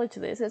acknowledge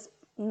this. It's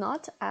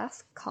not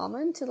as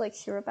common to like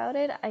hear about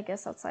it, I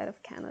guess, outside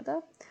of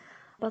Canada.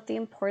 But the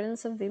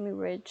importance of Vimy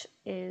Ridge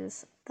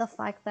is the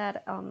fact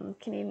that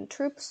Canadian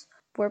troops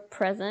were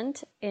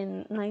present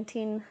in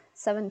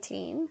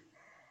 1917,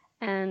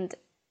 and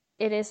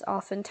it is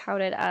often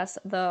touted as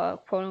the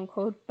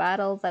quote-unquote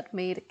battle that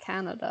made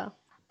Canada.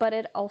 But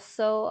it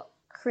also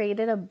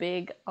created a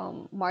big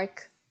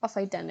mark of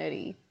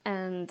identity,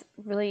 and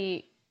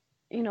really,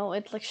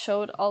 it like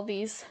showed all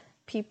these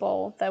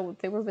people that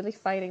they were really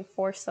fighting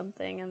for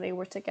something, and they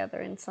were together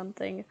in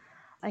something.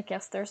 I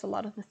guess there's a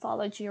lot of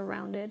mythology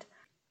around it.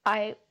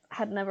 I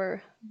had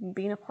never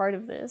been a part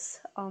of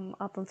this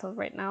up until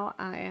right now.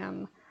 I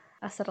am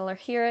a settler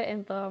here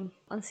in the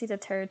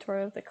unceded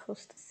territory of the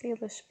Coast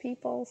Salish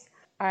peoples.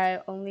 I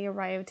only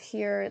arrived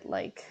here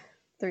like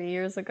 3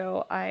 years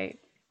ago. I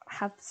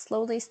have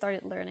slowly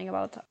started learning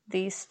about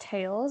these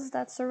tales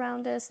that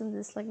surround us and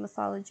these like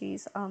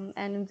mythologies. And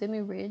in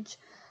Vimy Ridge,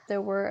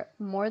 there were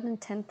more than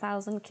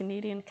 10,000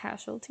 Canadian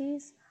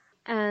casualties.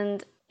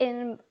 And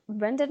in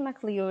Brendan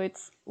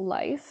McLeod's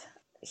life,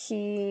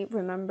 he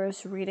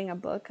remembers reading a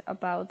book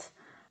about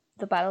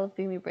the Battle of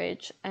Vimy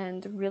Ridge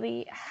and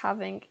really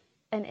having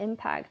an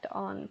impact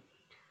on,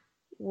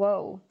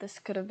 whoa, this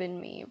could have been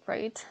me,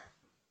 right?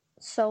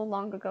 So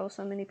long ago,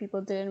 so many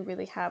people didn't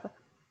really have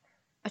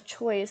a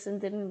choice and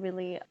didn't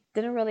really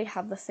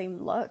have the same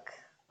luck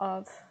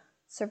of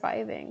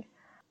surviving.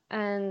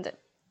 And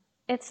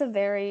it's a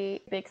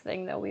very big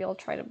thing that we all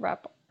try to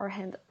wrap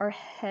our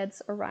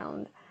heads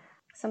around,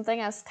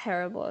 something as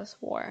terrible as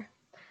war.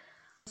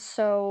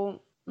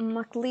 So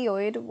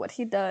McLeod, what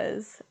he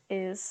does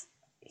is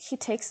he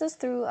takes us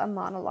through a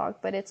monologue,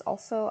 but it's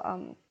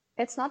also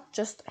it's not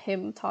just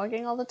him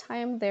talking all the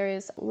time. There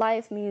is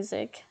live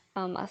music,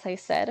 as I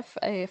said,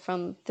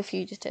 from The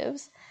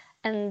Fugitives,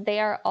 and they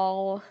are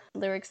all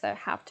lyrics that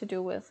have to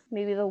do with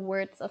maybe the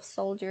words of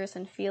soldiers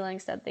and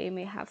feelings that they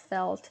may have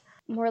felt,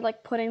 more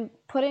like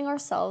putting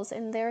ourselves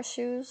in their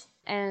shoes.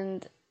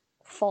 And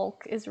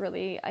folk is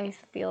really, I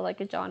feel,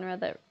 like a genre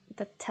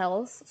that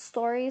tells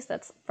stories.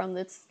 That's from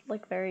its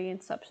like very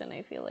inception.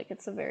 I feel like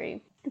it's a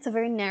very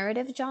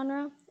narrative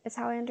genre, is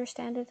how I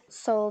understand it.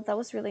 So that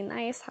was really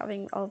nice,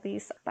 having all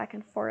these back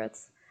and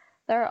forths.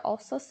 There are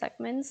also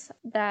segments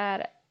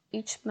that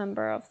each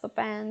member of the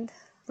band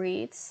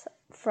reads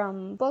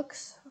from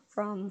books,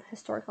 from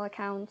historical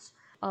accounts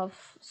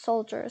of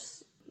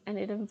soldiers, and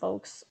it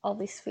invokes all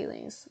these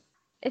feelings.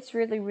 It's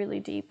really, really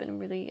deep and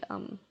really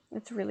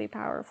it's really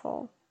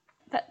powerful.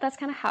 That's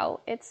kind of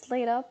how it's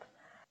laid up.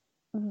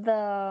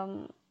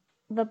 The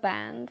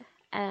band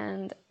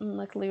and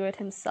McLeod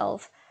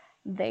himself,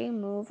 they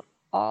move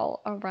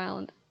all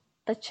around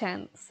the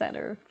Chance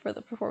Center for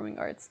the Performing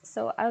Arts.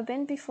 So I've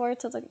been before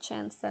to the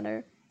Chance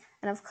Center,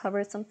 and I've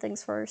covered some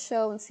things for our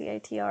show and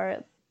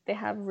CITR. They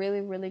have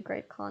really, really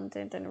great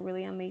content and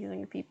really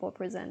amazing people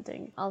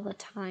presenting all the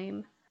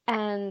time.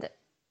 And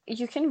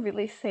you can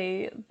really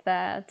say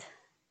that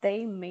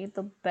they made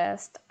the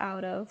best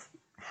out of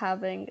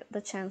having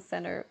the Chance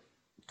Center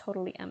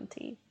totally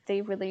empty.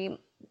 They really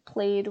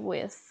played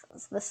with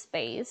the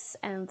space,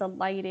 and the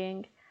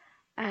lighting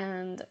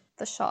and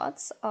the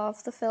shots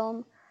of the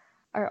film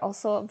are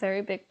also a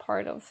very big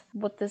part of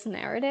what this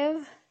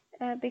narrative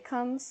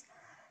becomes.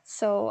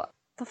 So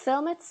the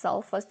film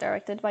itself was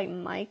directed by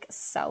Mike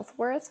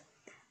Southworth,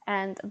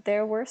 and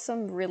there were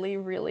some really,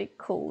 really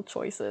cool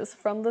choices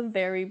from the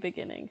very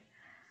beginning.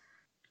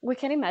 We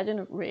can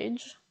imagine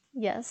Ridge,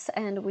 yes,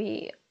 and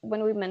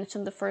when we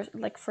mention the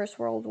First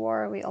World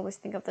War, we always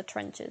think of the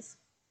trenches.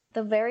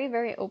 The very,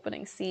 very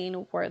opening scene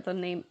where the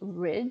name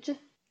Ridge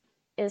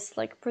is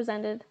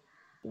presented,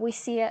 we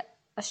see a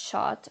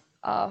shot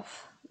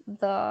of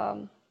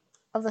the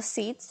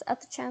seats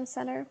at the Chance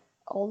Center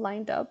all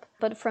lined up,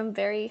 but from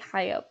very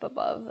high up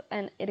above,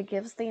 and it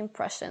gives the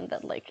impression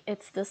that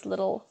it's this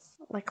little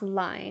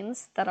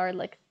lines that are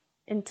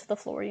into the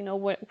floor,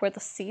 where the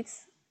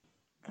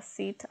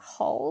seat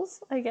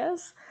halls, I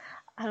guess.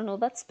 I don't know,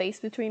 that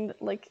space between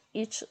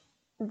each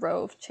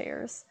row of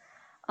chairs.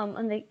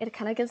 And it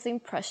kind of gives the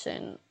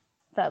impression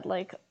that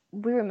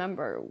we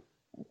remember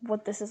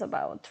what this is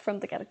about from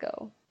the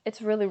get-go.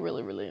 It's really,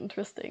 really, really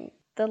interesting.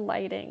 The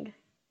lighting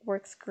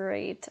works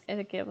great.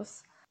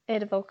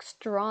 It evokes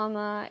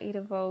drama, it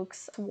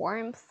evokes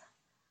warmth.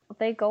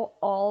 They go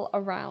all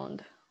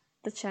around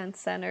the Chance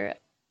Center.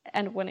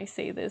 And when I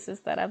say this,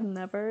 is that I've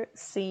never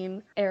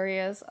seen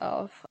areas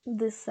of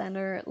this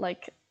center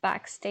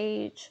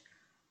backstage,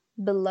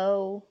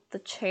 below the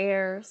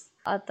chairs,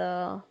 at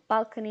the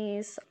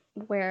balconies,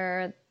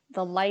 where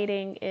the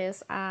lighting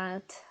is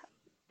at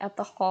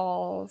the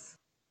halls.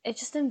 It's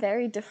just in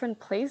very different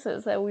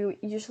places that we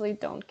usually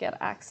don't get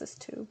access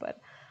to, but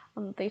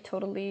they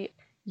totally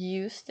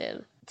used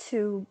it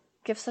to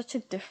give such a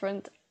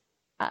different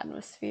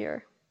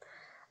atmosphere.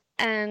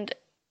 And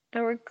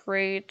they were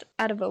great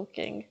at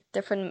evoking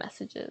different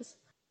messages.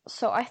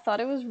 So I thought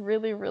it was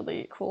really,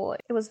 really cool.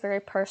 It was very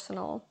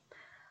personal.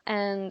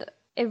 And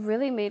it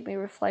really made me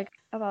reflect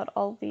about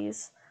all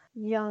these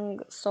young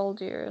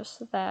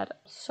soldiers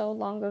that so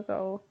long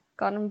ago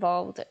got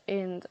involved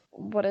in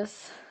what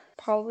is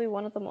probably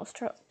one of the most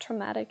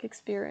traumatic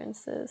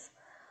experiences.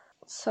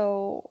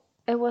 So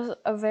it was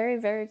a very,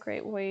 very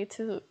great way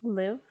to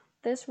live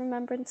this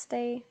Remembrance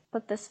Day.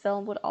 But this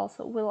film will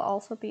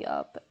also be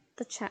up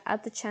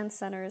at the Chance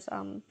Center's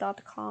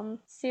 .com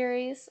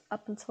series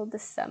up until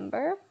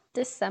December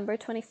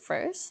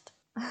 21st.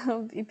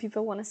 If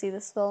people want to see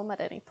this film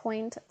at any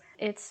point,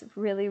 it's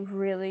really,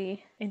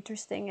 really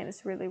interesting and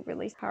it's really,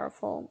 really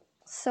powerful.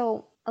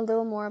 So a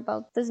little more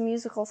about this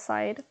musical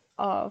side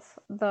of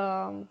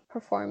the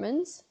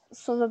performance.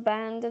 So the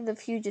band The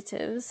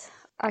Fugitives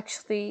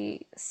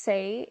actually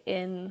say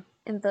in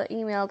the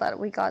email that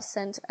we got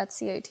sent at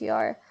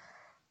CITR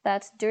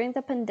that during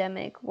the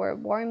pandemic, where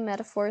warm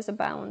metaphors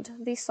abound,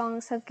 these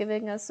songs have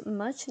given us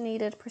much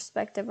needed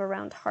perspective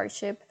around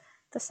hardship,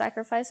 the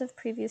sacrifice of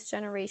previous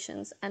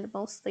generations, and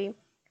mostly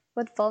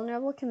what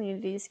vulnerable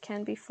communities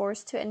can be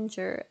forced to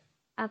endure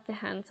at the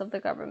hands of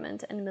the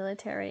government and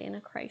military in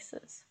a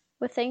crisis.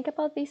 We think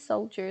about these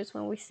soldiers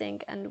when we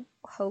sing and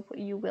hope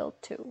you will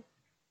too.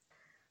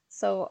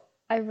 So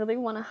I really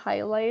want to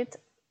highlight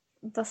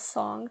the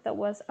song that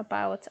was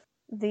about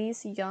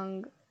these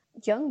young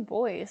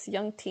boys,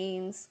 young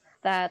teens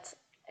that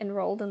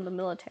enrolled in the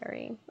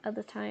military at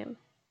the time.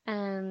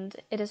 And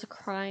it is a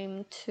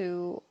crime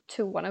to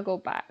want to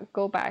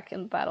go back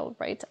in battle,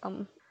 right?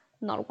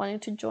 Not wanting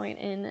to join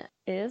in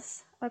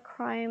is a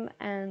crime,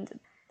 and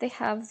they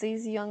have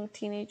these young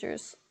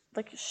teenagers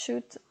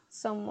shoot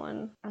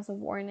someone as a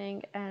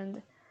warning,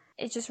 and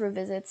it just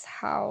revisits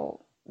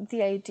how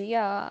the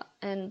idea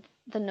and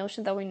the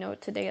notion that we know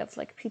today of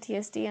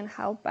PTSD and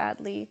how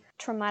badly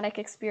traumatic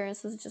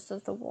experiences just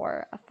of the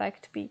war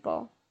affect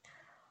people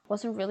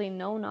wasn't really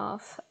known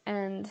of,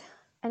 and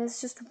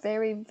it's just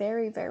very,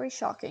 very, very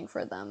shocking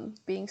for them,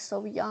 being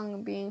so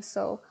young, being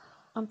so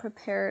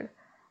unprepared.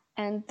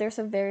 And there's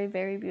a very,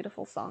 very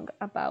beautiful song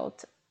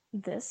about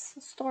this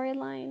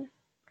storyline.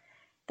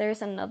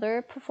 There's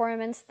another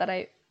performance that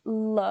I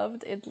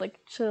loved. It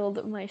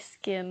chilled my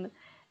skin.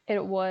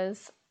 It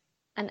was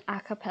an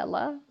a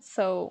cappella,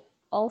 so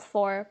all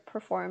four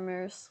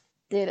performers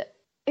did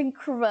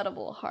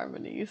incredible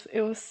harmonies.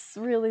 It was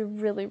really,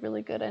 really,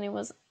 really good, and it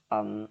was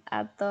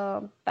at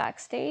the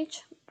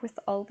backstage with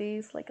all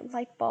these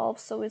light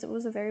bulbs, so it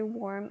was a very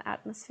warm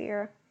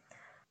atmosphere,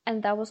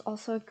 and that was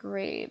also a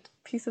great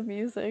piece of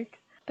music.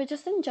 But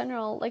just in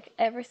general,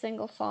 every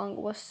single song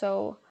was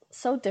so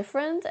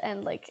different,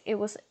 and it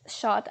was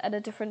shot at a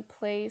different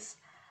place,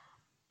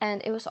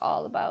 and it was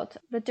all about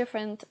the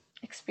different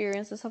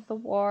experiences of the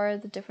war,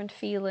 the different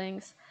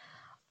feelings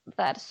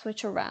that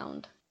switch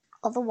around.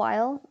 All the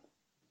while,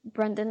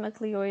 Brendan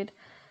McLeod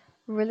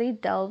really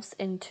delves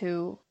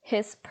into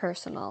his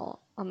personal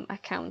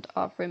account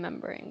of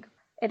remembering.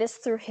 It is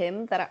through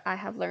him that I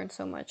have learned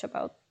so much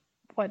about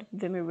what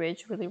Vimy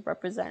Ridge really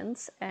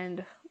represents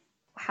and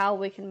how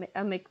we can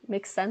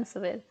make sense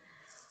of it.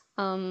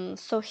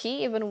 So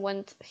he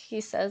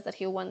says that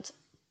he went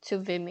to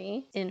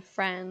Vimy in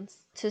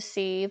France to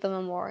see the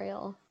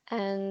memorial,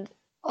 and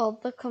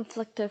all the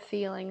conflictive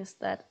feelings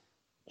that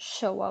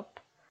show up,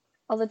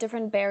 all the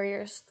different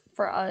barriers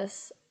for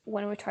us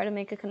when we try to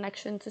make a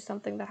connection to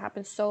something that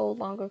happened so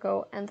long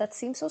ago and that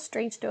seems so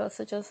strange to us,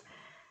 such as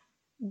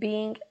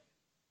being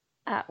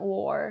at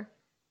war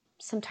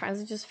sometimes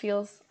it just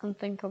feels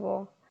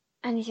unthinkable.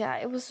 And yeah,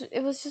 it was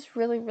just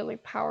really, really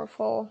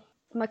powerful.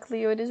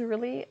 MacLeod is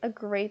really a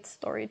great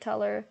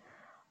storyteller,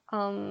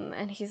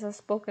 and he's a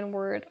spoken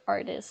word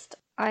artist.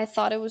 I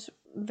thought it was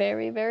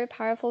very, very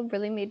powerful,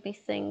 really made me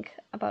think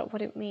about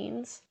what it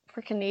means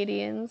for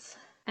Canadians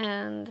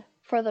and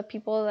for the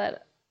people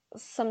that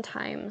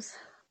sometimes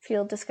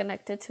feel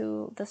disconnected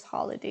to this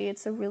holiday.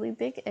 It's a really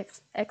big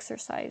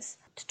exercise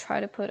to try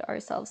to put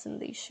ourselves in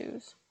these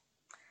shoes.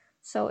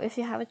 So if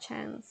you have a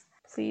chance,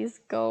 please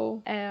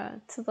go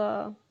to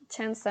the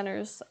Chance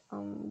Center's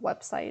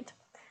website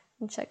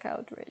and check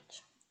out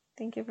Ridge.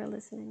 Thank you for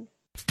listening.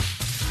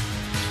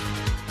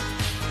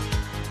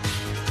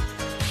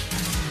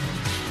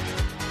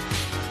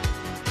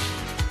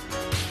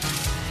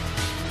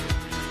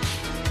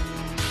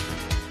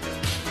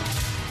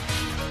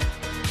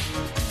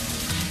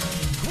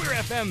 Queer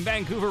FM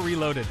Vancouver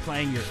Reloaded,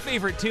 playing your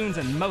favorite tunes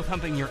and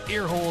mouth-humping your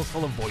ear holes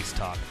full of voice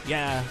talk.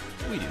 Yeah,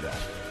 we do that.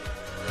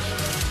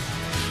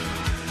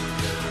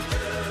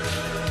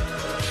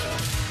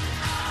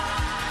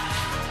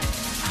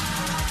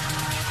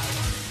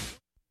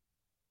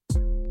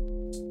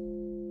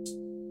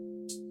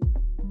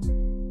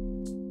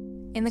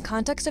 In the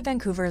context of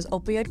Vancouver's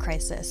opioid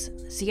crisis,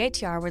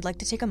 CITR would like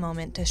to take a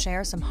moment to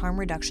share some harm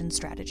reduction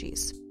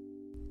strategies.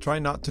 Try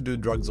not to do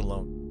drugs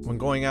alone. When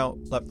going out,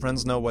 let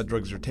friends know what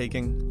drugs you're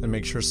taking and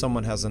make sure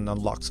someone has an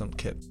naloxone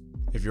kit.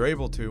 If you're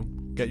able to,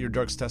 get your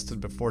drugs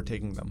tested before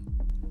taking them.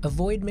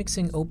 Avoid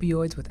mixing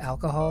opioids with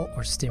alcohol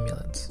or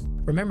stimulants.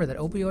 Remember that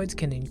opioids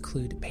can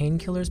include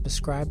painkillers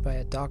prescribed by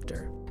a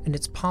doctor, and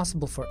it's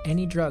possible for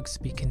any drugs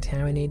to be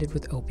contaminated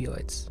with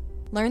opioids.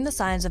 Learn the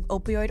signs of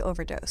opioid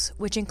overdose,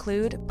 which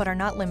include, but are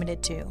not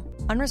limited to,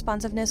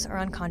 unresponsiveness or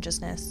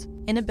unconsciousness,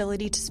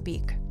 inability to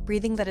speak,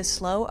 breathing that is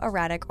slow,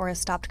 erratic, or has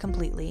stopped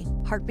completely,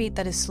 heartbeat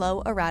that is slow,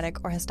 erratic,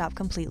 or has stopped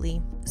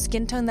completely,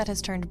 skin tone that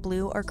has turned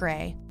blue or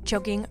gray,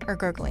 choking or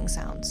gurgling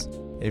sounds.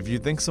 If you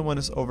think someone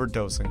is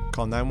overdosing,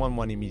 call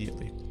 911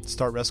 immediately.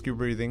 Start rescue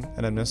breathing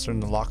and administer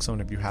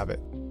naloxone if you have it.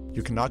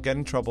 You cannot get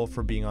in trouble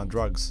for being on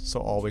drugs, so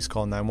always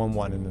call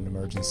 911 in an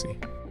emergency.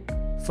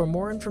 For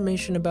more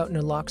information about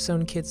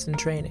naloxone kits and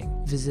training,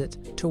 visit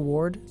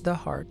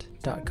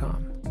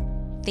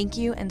towardtheheart.com. Thank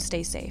you and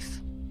stay safe.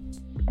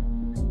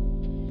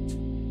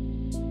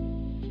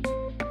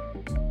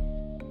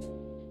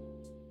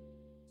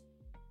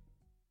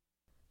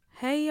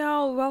 Hey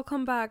y'all,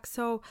 welcome back.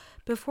 So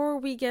before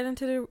we get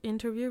into the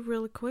interview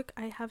really quick,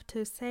 I have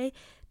to say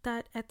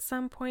that at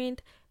some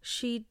point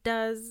she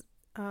does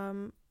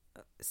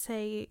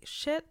say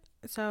shit.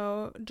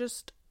 So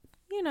just,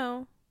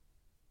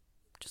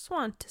 just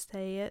want to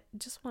say it.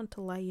 Just want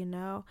to let you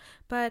know.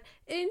 But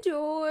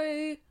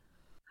enjoy!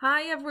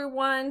 Hi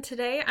everyone,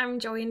 today I'm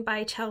joined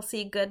by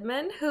Chelsea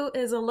Goodman, who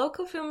is a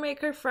local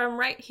filmmaker from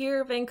right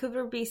here,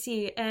 Vancouver,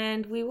 BC,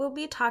 and we will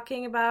be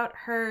talking about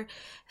her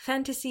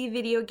fantasy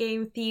video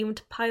game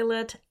themed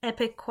pilot,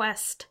 Epic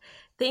Quest.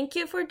 Thank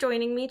you for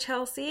joining me,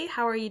 Chelsea.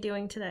 How are you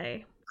doing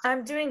today?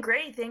 I'm doing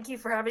great. Thank you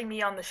for having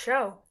me on the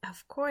show.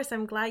 Of course,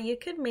 I'm glad you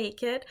could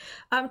make it.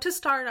 To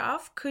start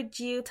off,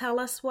 could you tell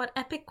us what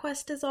Epic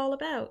Quest is all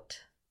about?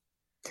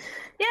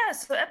 Yeah,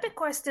 so Epic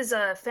Quest is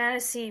a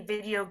fantasy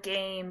video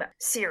game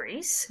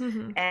series,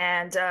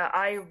 and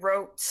I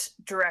wrote,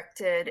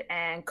 directed,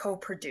 and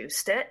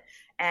co-produced it.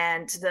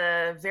 And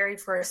the very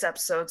first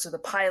episode, so the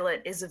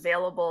pilot, is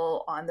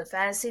available on the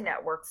Fantasy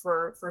Network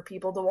for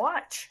people to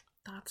watch.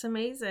 That's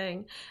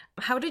amazing.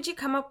 How did you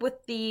come up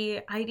with the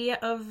idea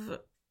of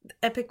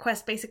Epic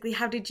Quest? Basically,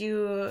 how did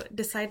you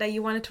decide that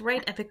you wanted to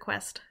write Epic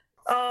Quest?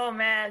 Oh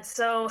man,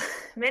 so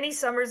many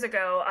summers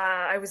ago,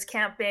 I was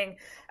camping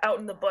out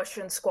in the bush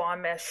in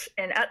Squamish,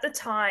 and at the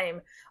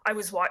time, I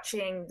was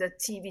watching the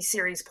TV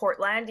series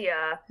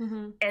Portlandia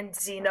and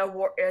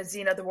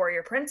Xena the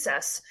Warrior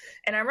Princess,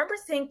 and I remember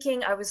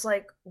thinking, I was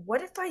like,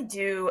 what if I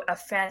do a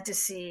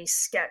fantasy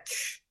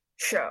sketch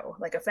show,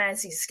 like a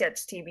fantasy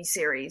sketch TV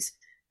series?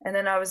 And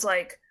then I was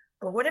like,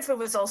 but what if it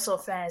was also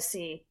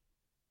fantasy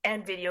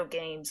and video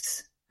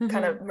games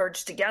kind of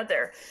merged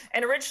together?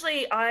 And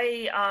originally,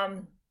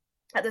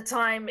 at the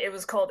time, it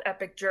was called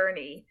Epic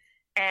Journey,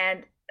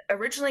 and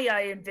originally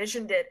I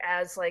envisioned it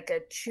as like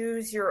a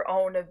choose your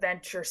own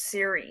adventure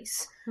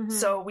series.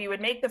 So we would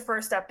make the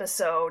first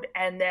episode,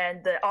 and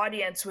then the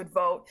audience would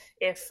vote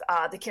if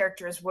the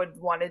characters would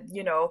want to,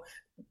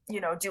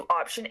 do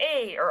option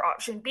A or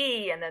option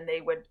B, and then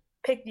they would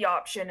pick the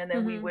option, and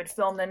then we would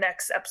film the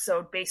next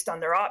episode based on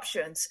their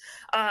options.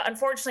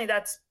 Unfortunately,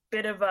 that's a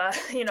bit of a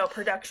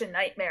production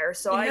nightmare.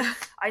 So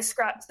I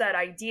scrapped that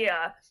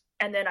idea.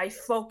 And then I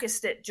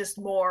focused it just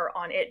more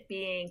on it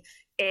being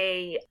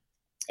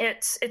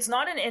it's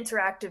not an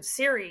interactive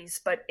series,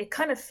 but it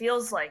kind of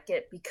feels like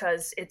it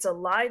because it's a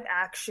live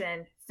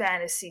action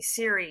fantasy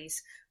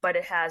series, but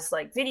it has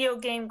like video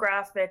game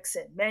graphics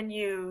and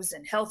menus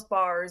and health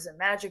bars and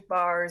magic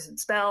bars and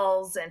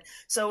spells. And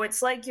so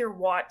it's like you're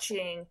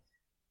watching,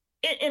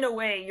 in a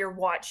way, you're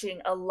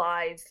watching a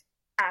live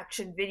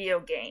action video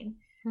game.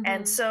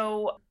 And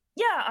so,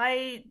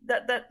 yeah,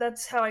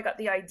 that's how I got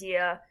the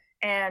idea.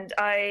 And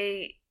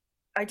I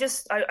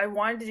I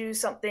wanted to do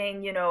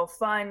something,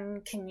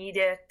 fun,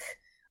 comedic.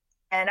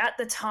 And at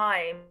the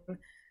time,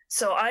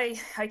 so I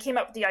came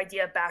up with the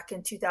idea back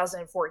in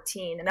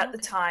 2014. And at the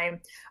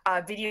time,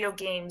 video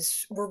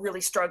games were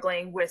really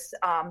struggling with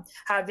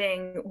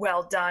having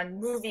well-done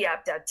movie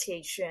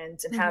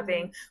adaptations and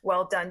having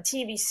well-done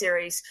TV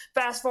series.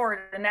 Fast forward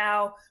to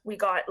now, we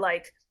got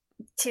like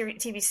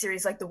TV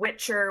series like The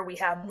Witcher. We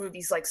have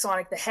movies like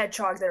Sonic the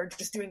Hedgehog that are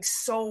just doing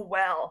so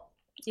well.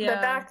 Yeah.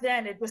 But back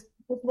then, it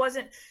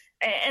wasn't.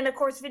 And of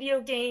course, the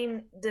video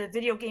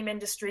game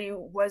industry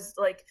was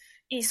like,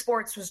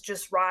 esports was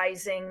just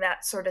rising,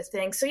 that sort of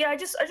thing. So yeah, I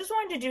just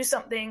wanted to do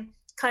something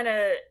kind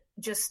of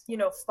just,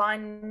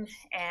 fun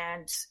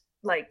and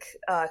like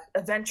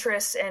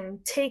adventurous,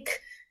 and take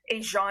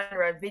a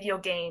genre of video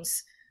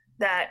games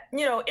that,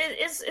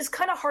 it is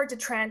kind of hard to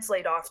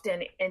translate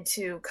often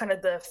into kind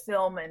of the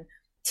film and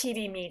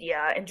TV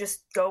media, and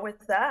just go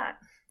with that.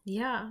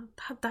 Yeah,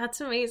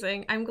 that's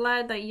amazing. I'm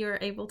glad that you're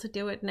able to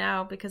do it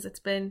now, because it's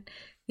been,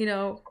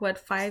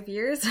 5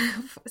 years,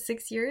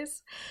 6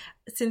 years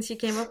since you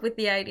came up with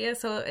the idea.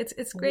 So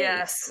it's great.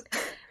 Yes.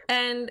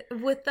 And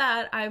with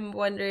that, I'm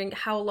wondering,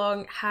 how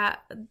long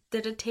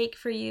did it take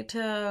for you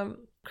to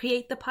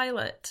create the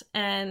pilot?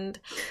 And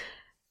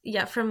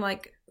yeah, from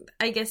like,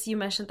 I guess you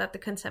mentioned that the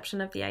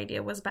conception of the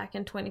idea was back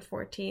in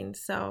 2014.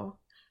 So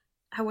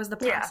how was the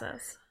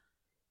process?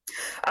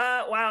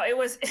 Wow, it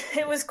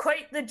was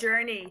quite the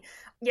journey.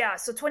 Yeah,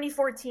 so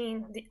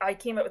 2014, I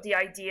came up with the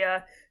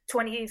idea.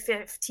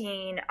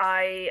 2015,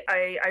 I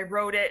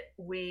wrote it.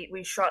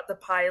 We shot the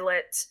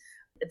pilot.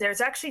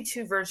 There's actually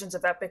 2 versions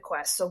of Epic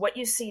Quest. So what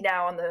you see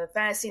now on the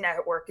Fantasy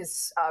Network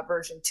is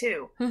version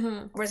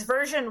 2. Whereas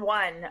version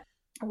 1,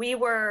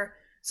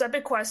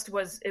 Epic Quest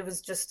was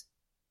just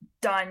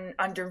done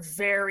under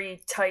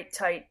very tight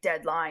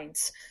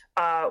deadlines.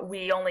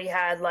 We only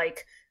had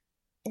like,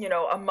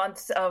 a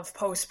month of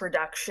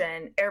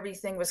post-production.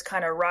 Everything was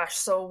kind of rushed.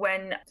 So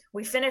when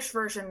we finished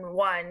version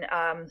 1,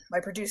 my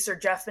producer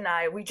Jeff and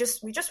I, we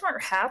just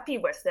weren't happy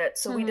with it.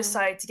 So we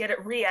decided to get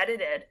it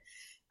re-edited,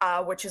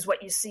 which is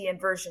what you see in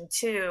version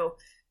 2.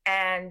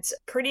 And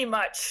pretty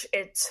much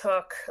it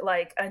took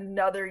like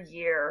another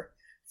year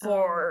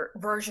for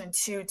version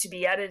 2 to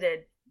be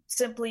edited,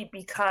 simply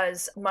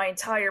because my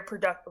entire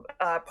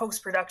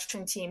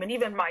post-production team, and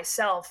even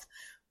myself,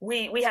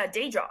 we had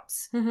day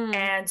jobs.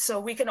 And so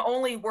we can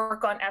only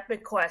work on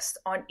Epic Quest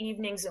on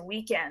evenings and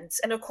weekends.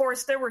 And of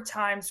course, there were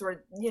times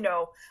where,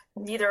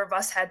 neither of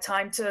us had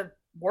time to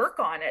work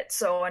on it.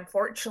 So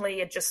unfortunately,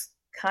 it just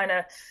kind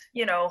of,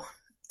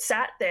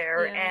 sat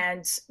there.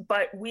 Yeah.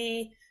 But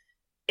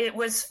it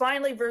was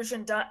finally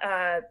version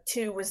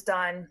 2 was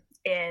done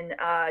in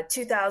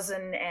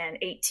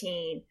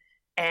 2018.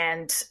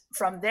 And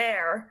from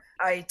there,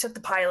 I took the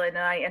pilot and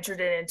I entered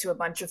it into a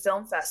bunch of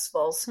film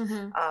festivals.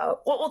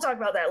 We'll talk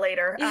about that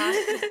later.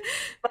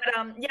 But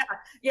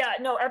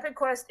Epic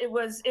Quest, it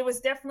was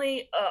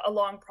definitely a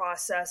long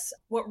process.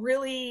 What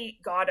really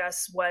got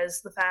us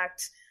was the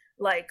fact,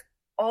 like,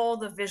 all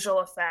the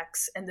visual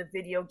effects and the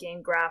video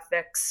game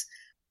graphics,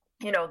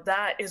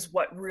 that is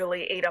what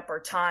really ate up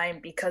our time,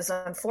 because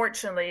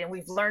unfortunately, and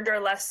we've learned our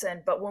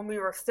lesson, but when we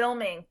were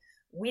filming,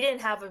 we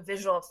didn't have a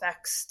visual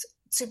effects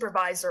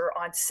supervisor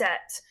on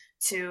set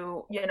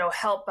to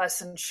help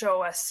us and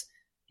show us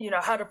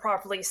how to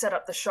properly set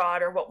up the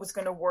shot, or what was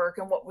going to work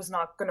and what was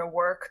not going to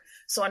work.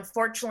 So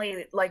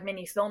unfortunately, like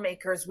many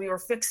filmmakers, we were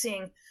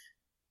fixing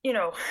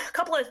a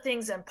couple of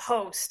things in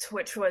post,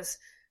 which was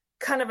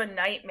kind of a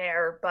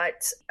nightmare.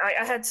 But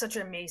I had such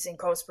an amazing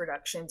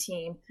post-production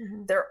team.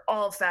 They're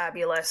all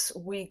fabulous.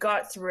 We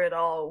got through it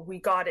all. We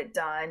got it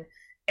done.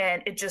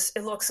 And it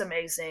looks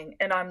amazing,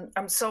 and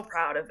I'm so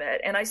proud of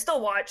it. And I still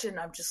watch it, and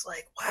I'm just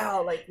like,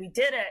 wow, like, we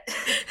did it.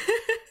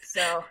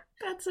 So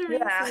that's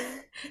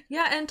amazing.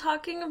 Yeah, and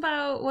talking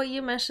about what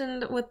you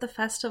mentioned with the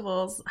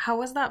festivals, how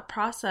was that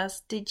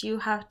process? Did you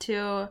have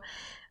to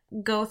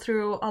go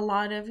through a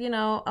lot of,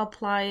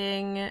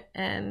 applying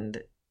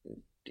and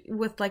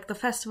with like the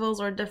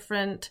festivals or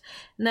different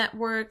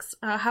networks?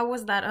 How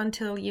was that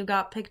until you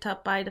got picked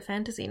up by the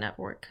Fantasy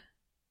Network?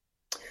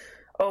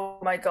 Oh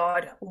my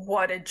God,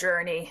 what a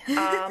journey.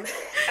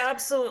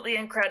 Absolutely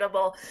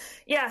incredible.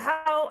 Yeah,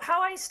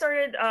 how I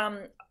started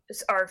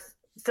our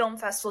film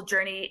festival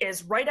journey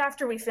is right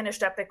after we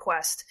finished Epic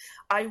Quest.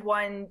 I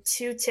won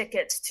 2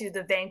 tickets to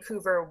the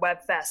Vancouver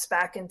Web Fest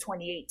back in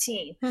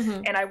 2018.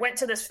 And I went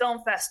to this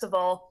film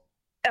festival.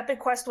 Epic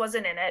Quest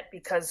wasn't in it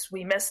because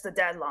we missed the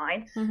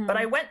deadline, but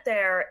I went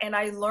there and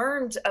I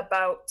learned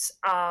about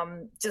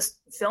just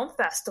film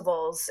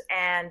festivals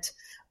and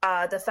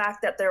the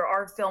fact that there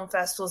are film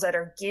festivals that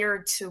are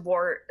geared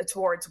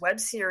towards web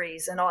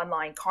series and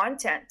online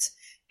content.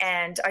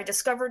 And I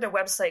discovered a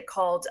website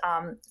called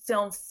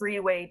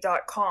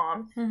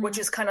filmfreeway.com, which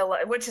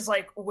is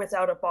like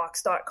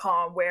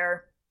withoutabox.com,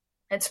 where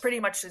it's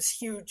pretty much this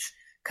huge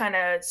kind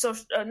of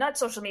not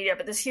social media,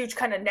 but this huge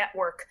kind of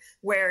network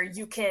where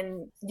you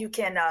can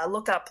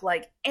look up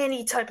like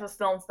any type of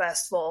film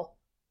festival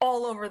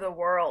all over the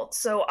world.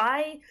 So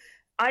I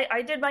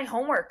I did my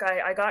homework.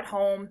 I got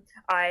home.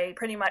 I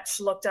pretty much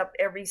looked up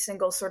every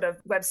single sort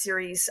of web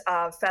series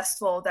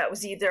festival that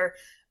was either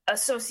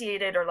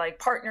associated or like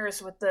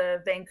partners with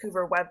the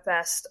Vancouver Web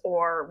Fest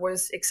or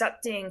was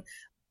accepting,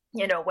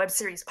 web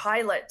series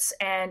pilots.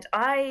 And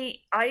I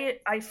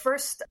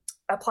first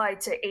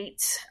applied to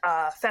 8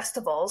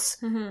 festivals.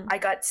 Mm-hmm. I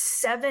got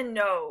 7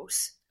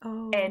 no's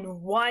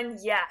and 1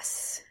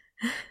 yes.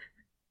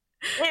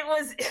 It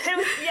was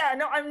yeah,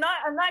 no, I'm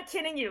not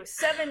kidding you.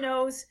 7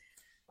 no's,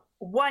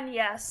 1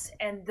 yes,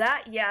 and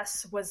that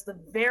yes was the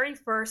very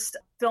first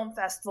film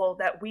festival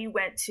that we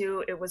went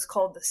to. It was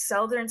called the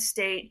Southern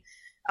State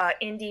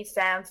Indie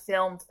Fan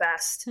Film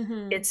Fest.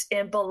 Mm-hmm. It's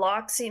in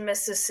Biloxi,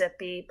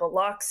 Mississippi.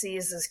 Biloxi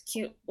is this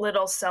cute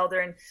little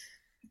southern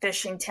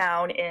fishing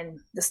town in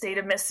the state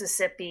of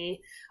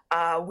Mississippi.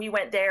 We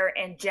went there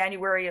in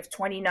January of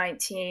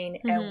 2019,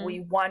 mm-hmm. and we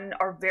won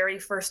our very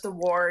first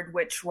award,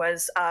 which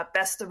was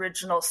Best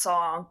Original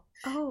Song.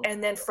 Oh.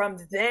 And then from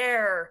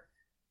there,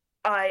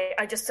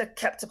 I just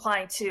kept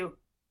applying to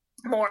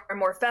more and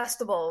more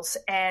festivals,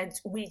 and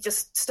we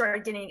just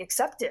started getting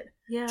accepted.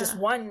 Yeah. Just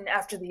one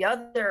after the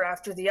other,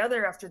 after the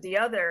other, after the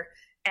other.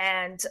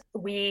 And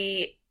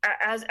we,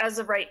 as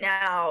of right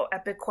now,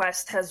 Epic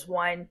Quest has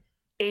won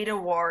 8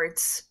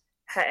 awards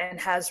and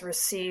has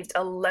received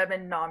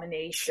 11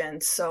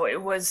 nominations. So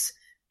it was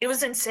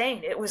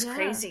insane. It was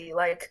crazy.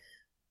 Like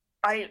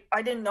I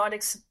did not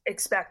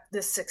expect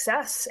this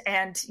success.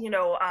 And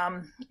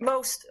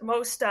most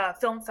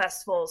film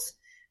festivals,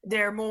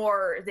 they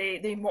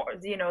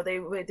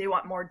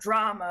want more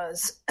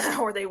dramas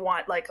or they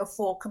want like a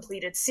full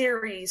completed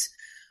series,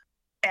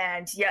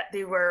 and yet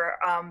they were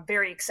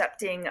very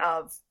accepting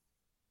of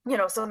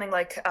something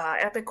like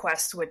Epic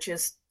Quest, which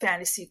is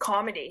fantasy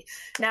comedy.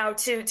 Now,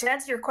 to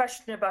answer your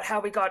question about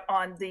how we got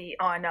on the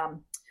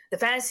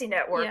Fantasy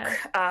Network,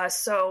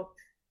 so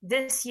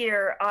this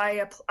year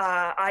I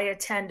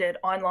attended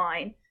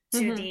online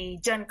to mm-hmm. the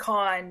Gen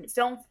Con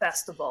Film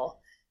Festival.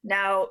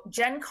 Now,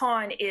 Gen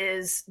Con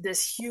is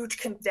this huge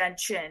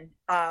convention,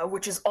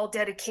 which is all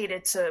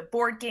dedicated to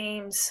board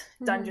games,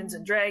 Dungeons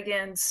and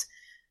Dragons.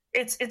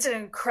 It's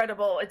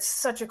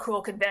such a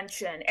cool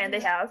convention, and they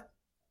have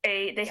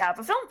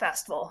a film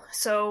festival.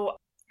 So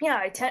yeah,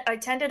 I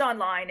attended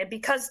online, and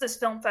because this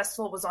film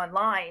festival was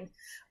online,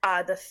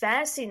 the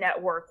Fantasy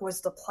Network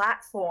was the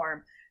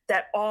platform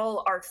that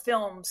all our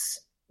films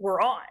were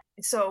on.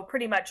 So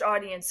pretty much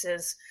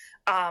audiences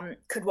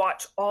could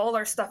watch all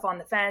our stuff on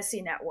the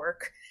Fantasy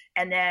Network,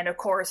 and then of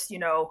course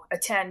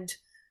attend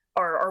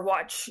or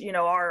watch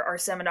our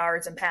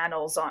seminars and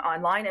panels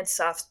online and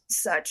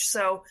such.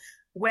 So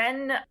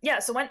when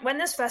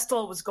this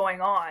festival was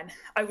going on,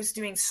 I was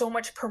doing so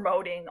much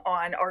promoting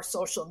on our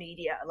social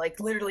media. Like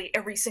literally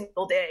every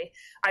single day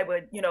I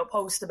would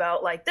post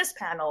about like this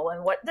panel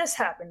and what this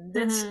happened,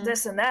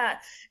 this and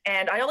that,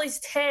 and I always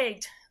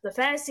tagged the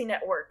Fantasy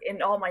Network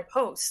in all my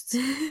posts.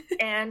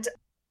 And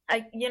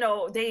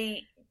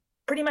they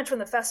pretty much, when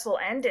the festival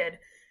ended,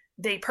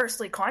 they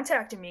personally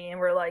contacted me and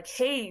were like,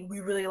 hey, we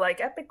really like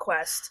Epic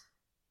Quest.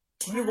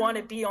 Do you want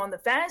to be on the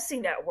Fantasy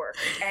Network?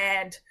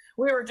 And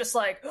we were just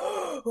like,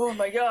 oh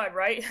my God,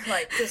 right?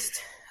 Like,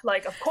 just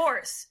like, of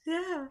course.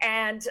 Yeah.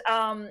 And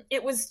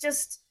it was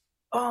just,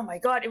 oh my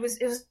God, it was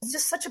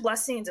just such a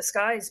blessing in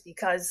disguise,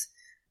 because,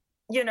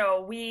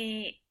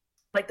 we,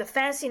 like, the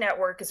Fantasy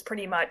Network is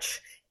pretty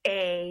much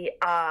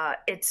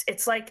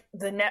it's like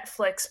the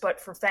Netflix, but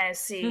for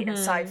fantasy mm-hmm. and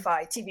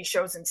sci-fi TV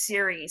shows and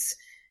series.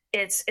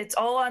 It's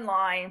all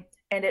online,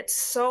 and it's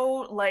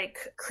so like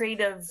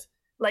creative,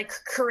 like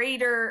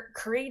creator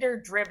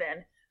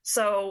driven.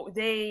 So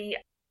they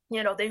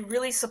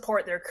really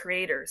support their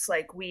creators.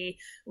 Like we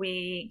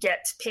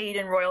get paid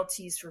in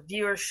royalties for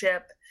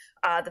viewership.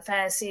 The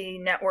Fantasy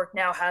Network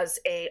now has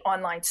a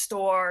online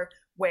store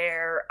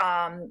where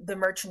the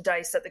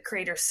merchandise that the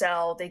creators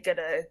sell, they get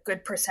a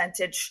good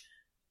percentage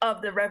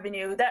of the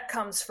revenue that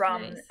comes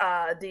from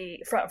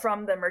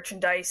from the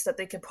merchandise that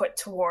they can put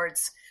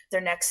towards their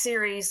next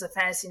series. The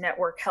Fantasy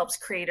Network helps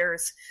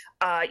creators,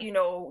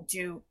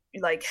 do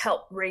like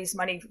help raise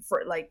money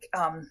for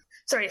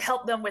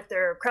help them with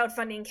their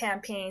crowdfunding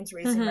campaigns,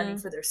 raising mm-hmm. money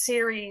for their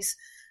series.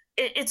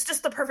 It's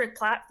just the perfect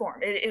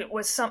platform. It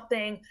was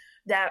something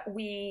that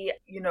we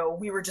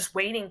were just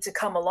waiting to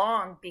come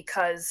along,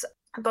 because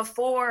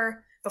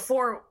before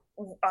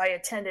I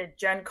attended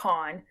Gen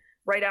Con,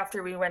 right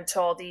after we went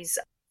to all these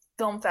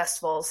film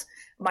festivals,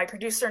 my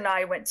producer and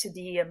I went to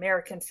the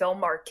American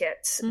Film Market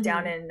mm-hmm.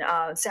 down in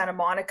Santa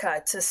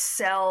Monica to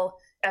sell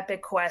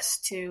Epic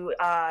Quest to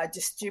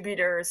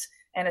distributors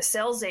and a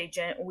sales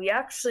agent. We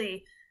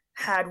actually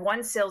had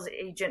one sales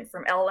agent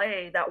from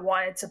LA that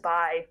wanted to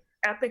buy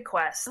Epic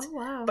Quest. Oh,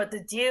 wow. But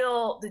the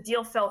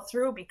deal fell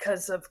through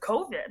because of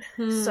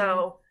COVID.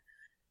 So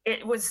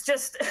it was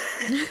just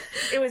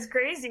it was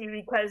crazy,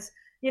 because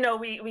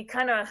we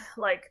kind of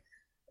like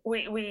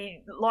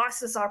we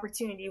lost this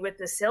opportunity with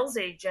the sales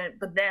agent,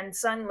 but then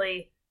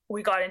suddenly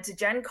we got into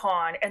Gen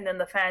Con, and then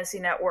the Fantasy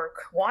Network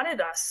wanted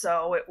us,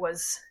 so it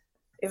was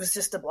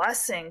just a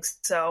blessing.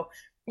 So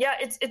yeah,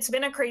 it's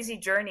been a crazy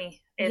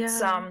journey.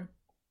 It's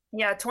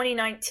yeah,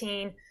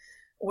 2019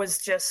 was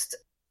just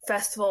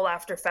festival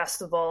after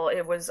festival.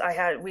 It was,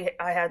 we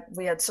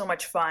had so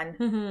much fun.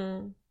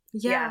 Mm-hmm.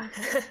 Yeah.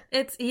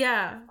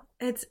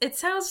 It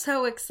sounds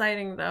so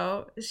exciting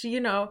though.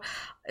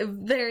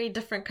 Very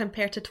different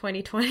compared to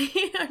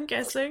 2020, I'm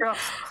guessing.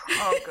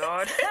 Oh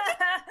God.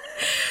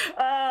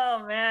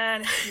 Oh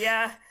man.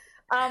 Yeah.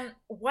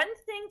 One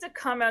thing to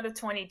come out of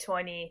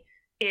 2020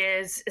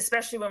 is,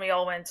 especially when we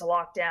all went into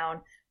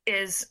lockdown,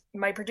 is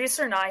my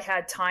producer and I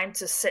had time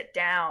to sit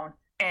down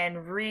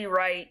and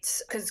rewrite,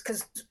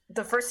 because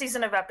the first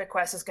season of Epic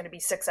Quest is going to be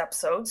 6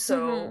 episodes,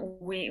 so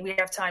we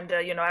have time to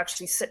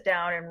actually sit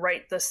down and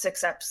write the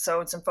 6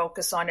 episodes and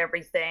focus on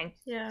everything.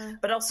 Yeah.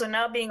 But also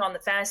now being on the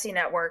Fantasy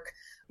Network,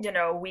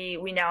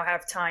 we now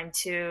have time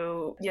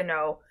to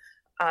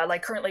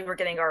like currently we're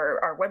getting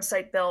our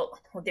website built,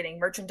 we're getting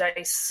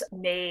merchandise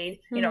made,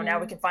 now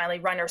we can finally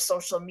run our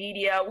social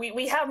media.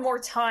 We have more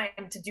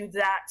time to do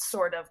that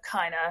sort of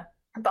kind of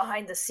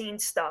behind the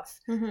scenes stuff.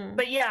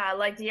 But yeah,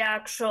 like the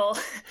actual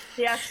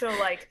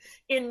like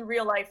in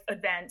real life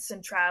events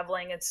and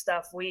traveling and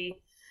stuff,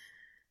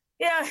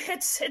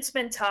 it's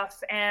been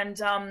tough. And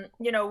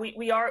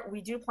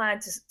we do plan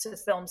to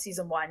film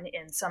season 1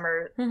 in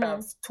summer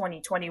of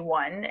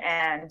 2021,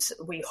 and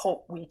we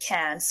hope we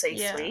can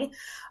safely.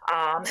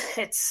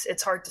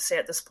 It's hard to say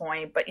at this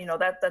point, but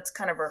that's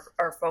kind of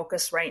our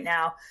focus right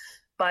now.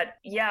 But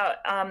yeah,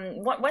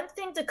 one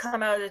thing to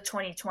come out of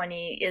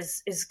 2020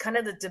 is kind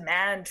of the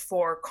demand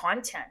for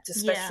content,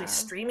 especially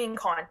streaming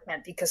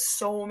content, because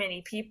so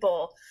many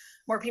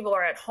more people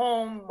are at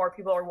home, more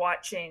people are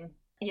watching,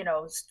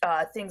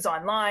 things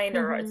online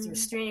or through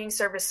streaming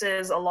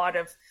services. A lot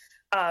of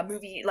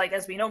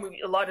as we know,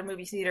 a lot of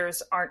movie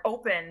theaters aren't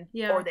open,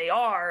 or they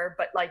are,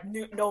 but like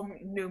no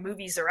new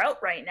movies are out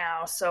right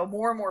now. So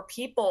more and more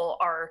people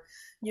are,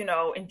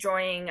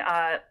 enjoying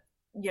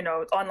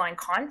online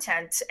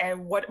content,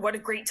 and what a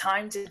great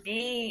time to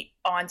be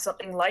on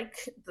something like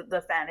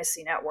the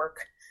Fantasy Network.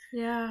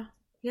 Yeah,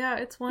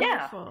 it's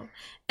wonderful.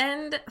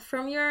 And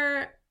from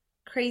your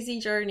crazy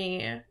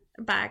journey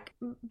back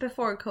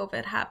before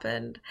COVID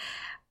happened,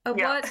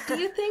 what do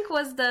you think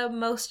was the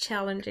most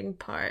challenging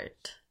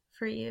part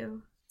for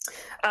you?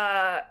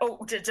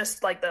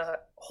 Just like the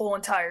whole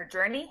entire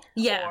journey?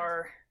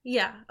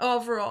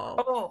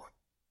 Overall.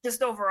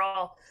 Just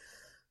overall.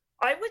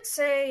 I would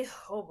say,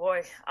 oh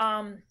boy,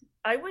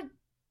 I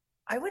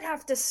would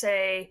have to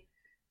say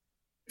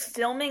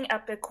filming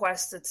Epic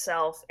Quest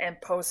itself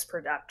and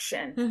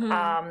post-production.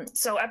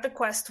 So Epic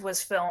Quest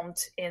was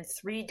filmed in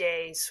 3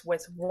 days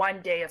with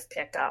 1 day of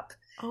pickup.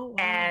 Oh, wow.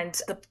 And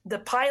the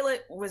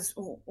pilot was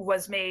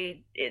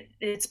made,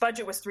 its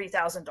budget was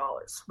 $3,000.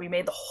 We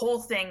made the whole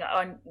thing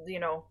on,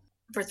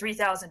 for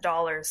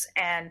 $3,000.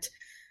 And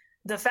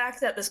the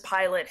fact that this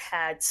pilot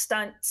had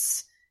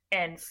stunts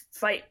and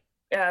fight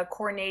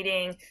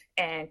coordinating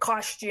and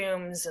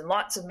costumes and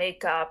lots of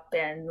makeup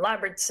and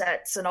labyrinth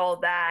sets and all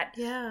that.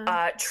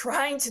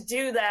 Trying to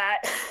do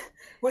that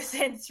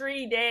within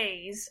 3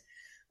 days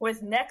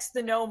with next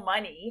to no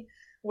money,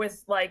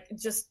 with like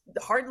just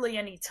hardly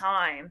any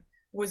time,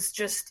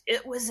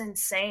 it was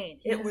insane.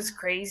 It was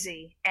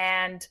crazy.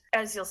 And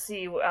as you'll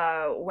see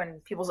when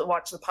people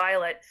watch the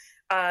pilot,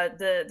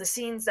 the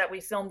scenes that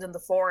we filmed in the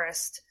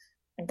forest,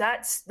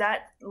 that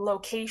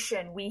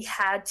location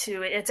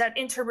it's at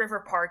Inter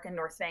River Park in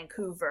North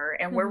Vancouver,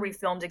 and where we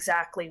filmed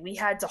exactly, we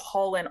had to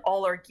haul in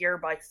all our gear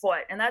by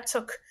foot, and that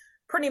took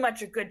pretty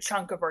much a good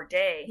chunk of our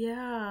day.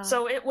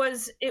 So it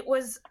was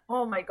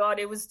oh my God,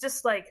 it was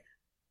just like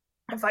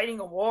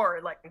fighting a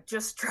war, like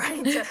just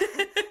trying to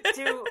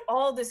do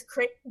all this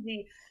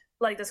crazy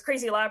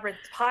labyrinth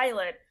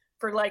pilot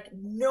for like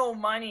no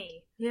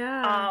money.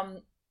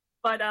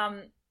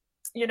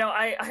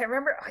 I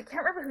remember, I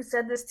can't remember who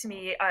said this to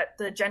me at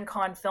the Gen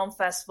Con Film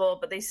Festival,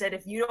 but they said,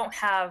 if you don't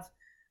have,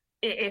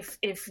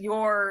 if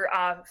your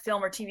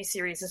film or TV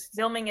series is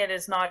filming it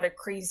is not a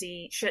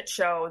crazy shit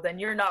show, then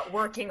you're not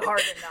working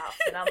hard enough.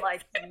 And I'm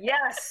like,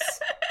 yes,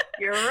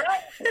 you're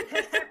right.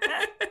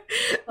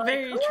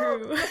 Very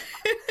true.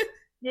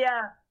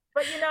 Yeah.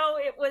 But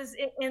it was,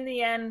 in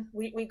the end,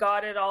 we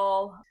got it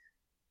all.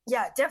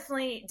 Yeah,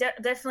 definitely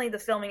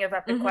the filming of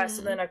Epic Quest,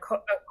 and then of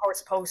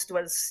course post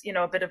was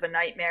a bit of a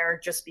nightmare,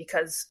 just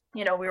because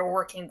we were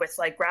working with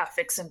like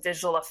graphics and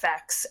visual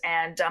effects.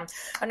 And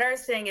another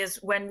thing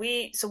is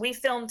we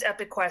filmed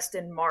Epic Quest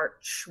in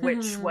March,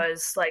 which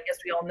was like, as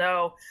we all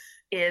know,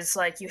 is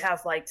like you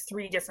have like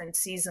 3 different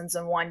seasons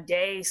in 1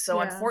 day. So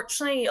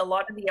unfortunately, a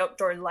lot of the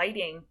outdoor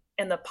lighting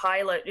in the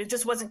pilot, it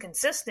just wasn't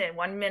consistent.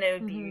 1 minute it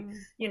would be,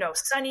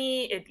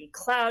 sunny, it'd be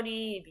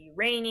cloudy, it'd be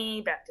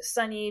rainy, back to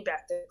sunny,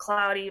 back to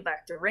cloudy,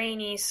 back to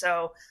rainy.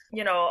 So,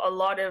 a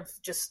lot of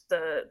just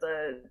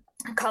the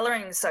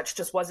coloring and such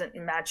just wasn't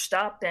matched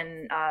up.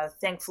 And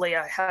thankfully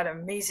I had an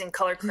amazing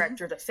color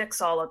corrector to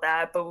fix all of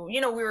that. But, we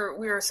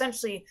were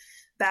essentially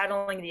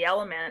battling the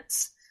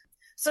elements.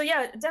 So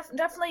yeah,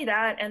 definitely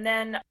that. And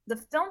then the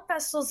film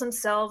festivals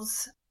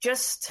themselves,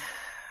 just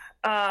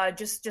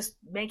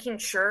making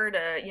sure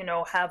to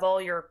have all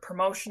your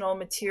promotional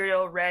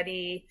material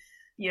ready,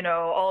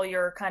 all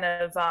your kind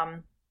of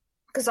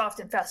because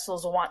often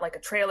festivals will want like a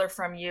trailer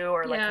from you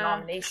or like a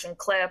nomination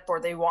clip,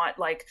 or they want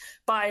like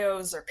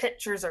bios or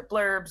pictures or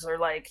blurbs or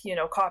like,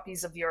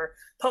 copies of your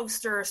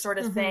poster sort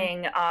of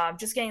thing.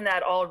 Just getting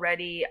that all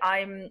ready.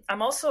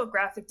 I'm also a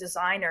graphic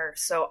designer,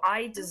 so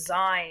I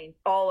design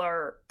all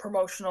our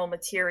promotional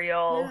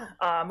material,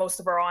 most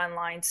of our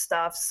online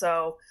stuff.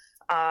 So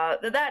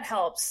that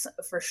helps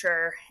for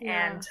sure.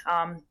 And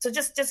so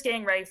just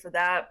getting ready for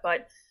that.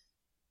 But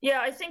yeah,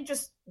 I think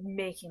just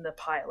making the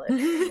pilot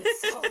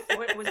itself,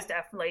 it was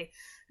definitely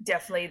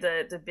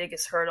the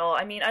biggest hurdle.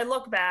 I mean, I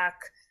look back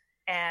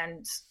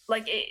and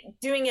like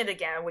doing it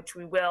again, which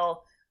we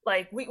will,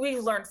 like we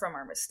learned from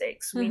our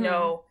mistakes. We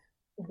know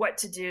what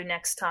to do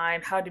next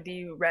time, how to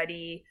be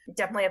ready,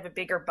 definitely have a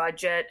bigger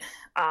budget,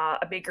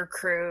 a bigger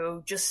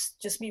crew,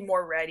 just be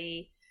more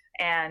ready,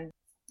 and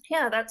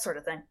yeah, that sort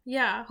of thing.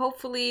 Yeah,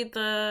 hopefully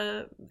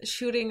the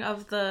shooting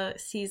of the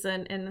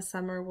season in the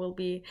summer will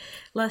be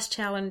less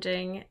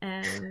challenging.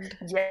 And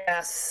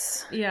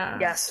yes,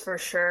 for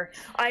sure.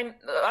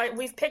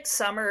 We've picked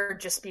summer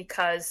just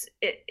because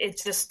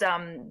it's just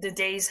the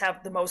days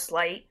have the most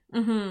light.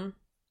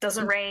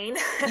 Doesn't rain.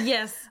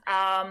 Yes.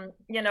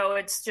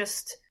 It's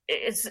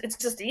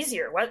just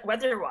easier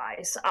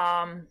weather-wise.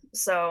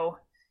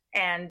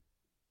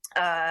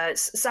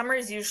 Summer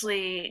is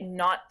usually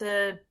not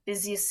the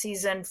busiest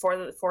season for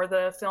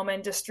the film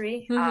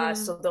industry,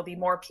 so there'll be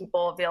more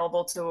people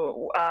available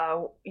to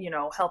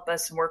help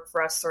us and work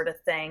for us, sort of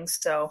thing.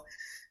 So,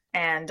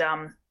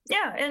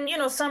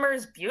 summer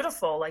is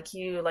beautiful. Like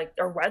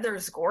our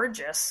weather's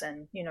gorgeous,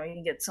 and you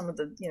can get some of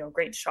the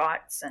great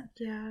shots, and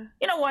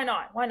why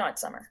not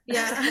summer?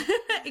 Yeah,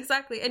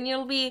 exactly. And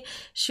you'll be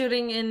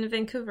shooting in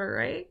Vancouver,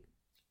 right?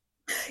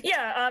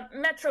 Yeah,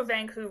 Metro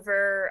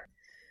Vancouver.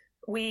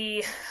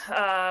 We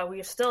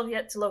have still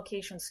yet to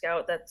location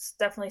scout. That's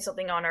definitely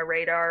something on our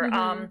radar.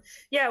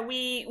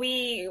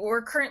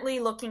 We're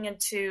currently looking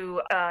into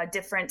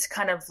different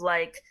kind of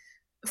like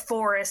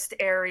forest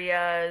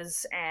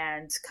areas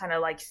and kind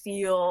of like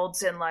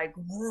fields and like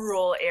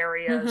rural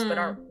areas, but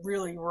aren't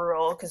really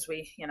rural because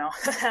we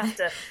have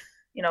to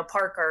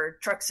park our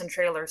trucks and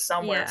trailers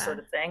somewhere, sort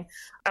of thing.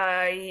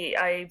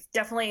 I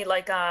definitely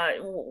like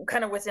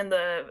kind of within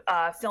the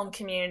film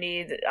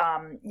community,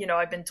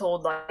 I've been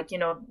told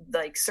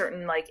like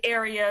certain like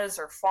areas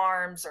or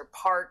farms or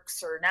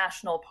parks or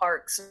national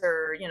parks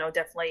or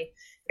definitely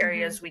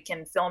areas we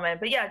can film in.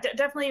 But yeah,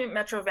 definitely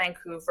Metro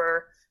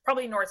Vancouver,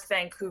 probably North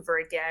Vancouver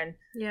again.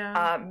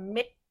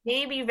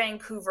 Maybe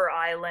Vancouver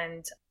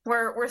Island.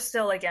 We're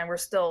still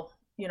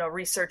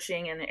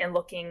researching and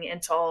looking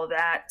into all of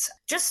that.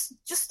 Just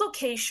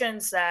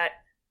locations that,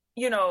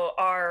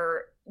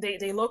 are,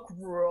 they look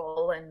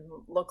rural and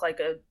look like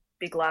a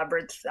big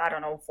labyrinth, I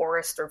don't know,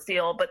 forest or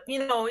field, but,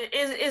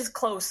 it is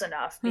close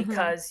enough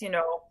because,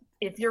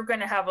 if you're going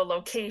to have a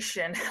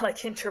location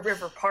like into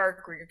River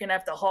Park where you're going to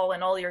have to haul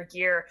in all your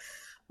gear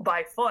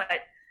by foot,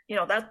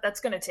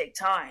 that's going to take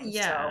time.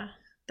 Yeah,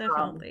 so,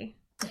 definitely.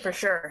 For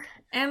sure.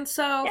 And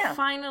so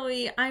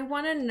finally, I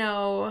want to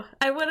know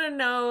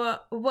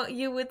what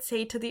you would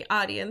say to the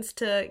audience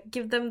to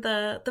give them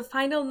the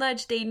final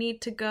nudge they need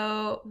to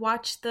go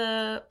watch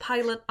the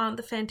pilot on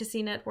the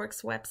Fantasy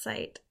Network's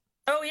website.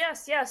 Oh,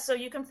 yes. So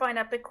you can find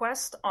Epic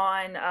Quest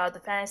on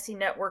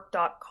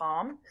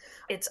thefantasynetwork.com.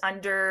 It's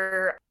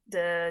under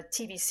the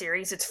TV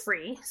series. It's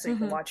free, so you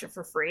can watch it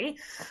for free.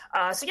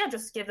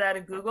 Just give that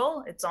a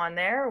Google. It's on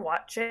there.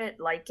 Watch it,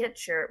 like it,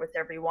 share it with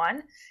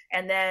everyone.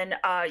 And then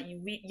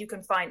you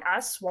can find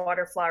us,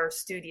 Waterflower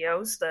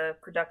Studios, the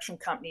production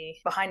company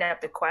behind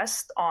Epic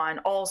Quest, on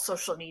all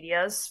social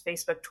medias,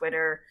 Facebook,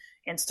 Twitter,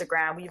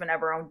 Instagram. We even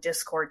have our own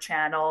Discord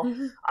channel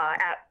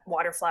at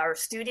Waterflower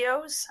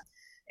Studios.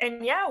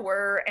 And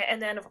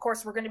then of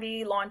course we're going to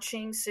be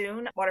launching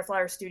soon,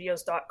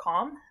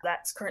 waterflowerstudios.com.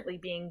 That's currently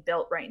being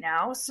built right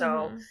now.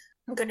 So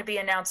I'm going to be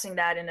announcing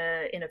that in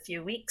a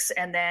few weeks.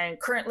 And then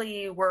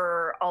currently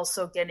we're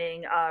also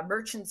getting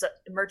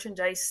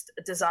merchandise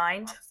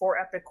designed for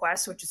Epic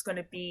Quest, which is going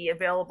to be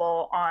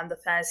available on the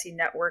Fantasy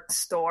Network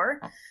store.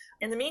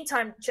 In the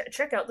meantime,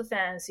 check out the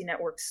Fantasy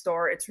Network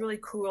store. It's really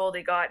cool.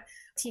 They got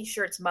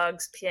t-shirts,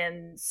 mugs,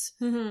 pins,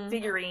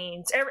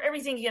 figurines,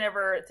 everything you can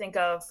ever think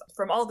of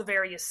from all the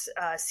various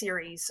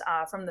series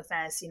from the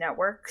Fantasy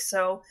Network.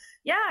 So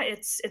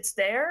it's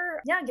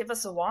there. Yeah, give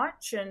us a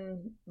watch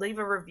and leave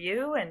a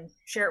review and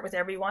share it with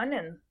everyone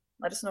and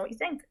let us know what you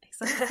think.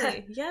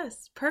 Exactly.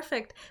 Yes,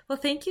 perfect. Well,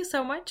 thank you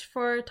so much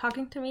for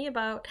talking to me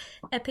about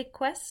Epic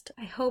Quest.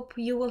 I hope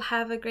you will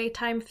have a great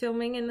time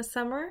filming in the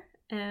summer.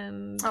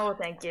 And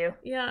thank you.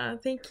 Yeah,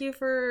 thank you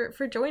for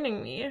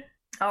joining me.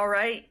 All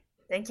right.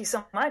 Thank you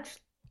so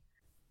much.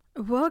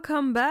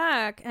 Welcome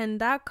back.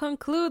 And that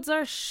concludes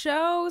our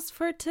shows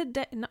for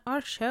today.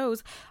 Our show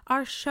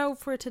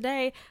for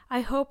today.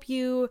 I hope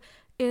you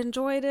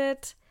enjoyed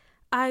it.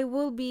 I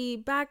will be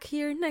back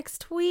here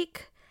next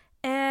week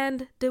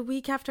and the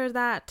week after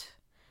that.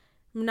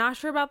 I'm not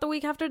sure about the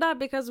week after that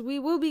because we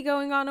will be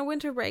going on a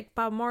winter break,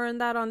 but more on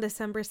that on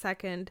December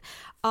 2nd.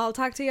 I'll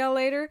talk to y'all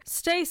later.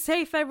 Stay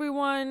safe,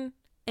 everyone.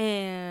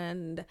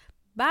 and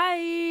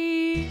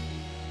bye.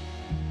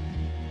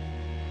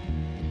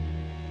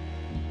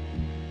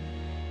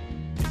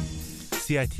 CITR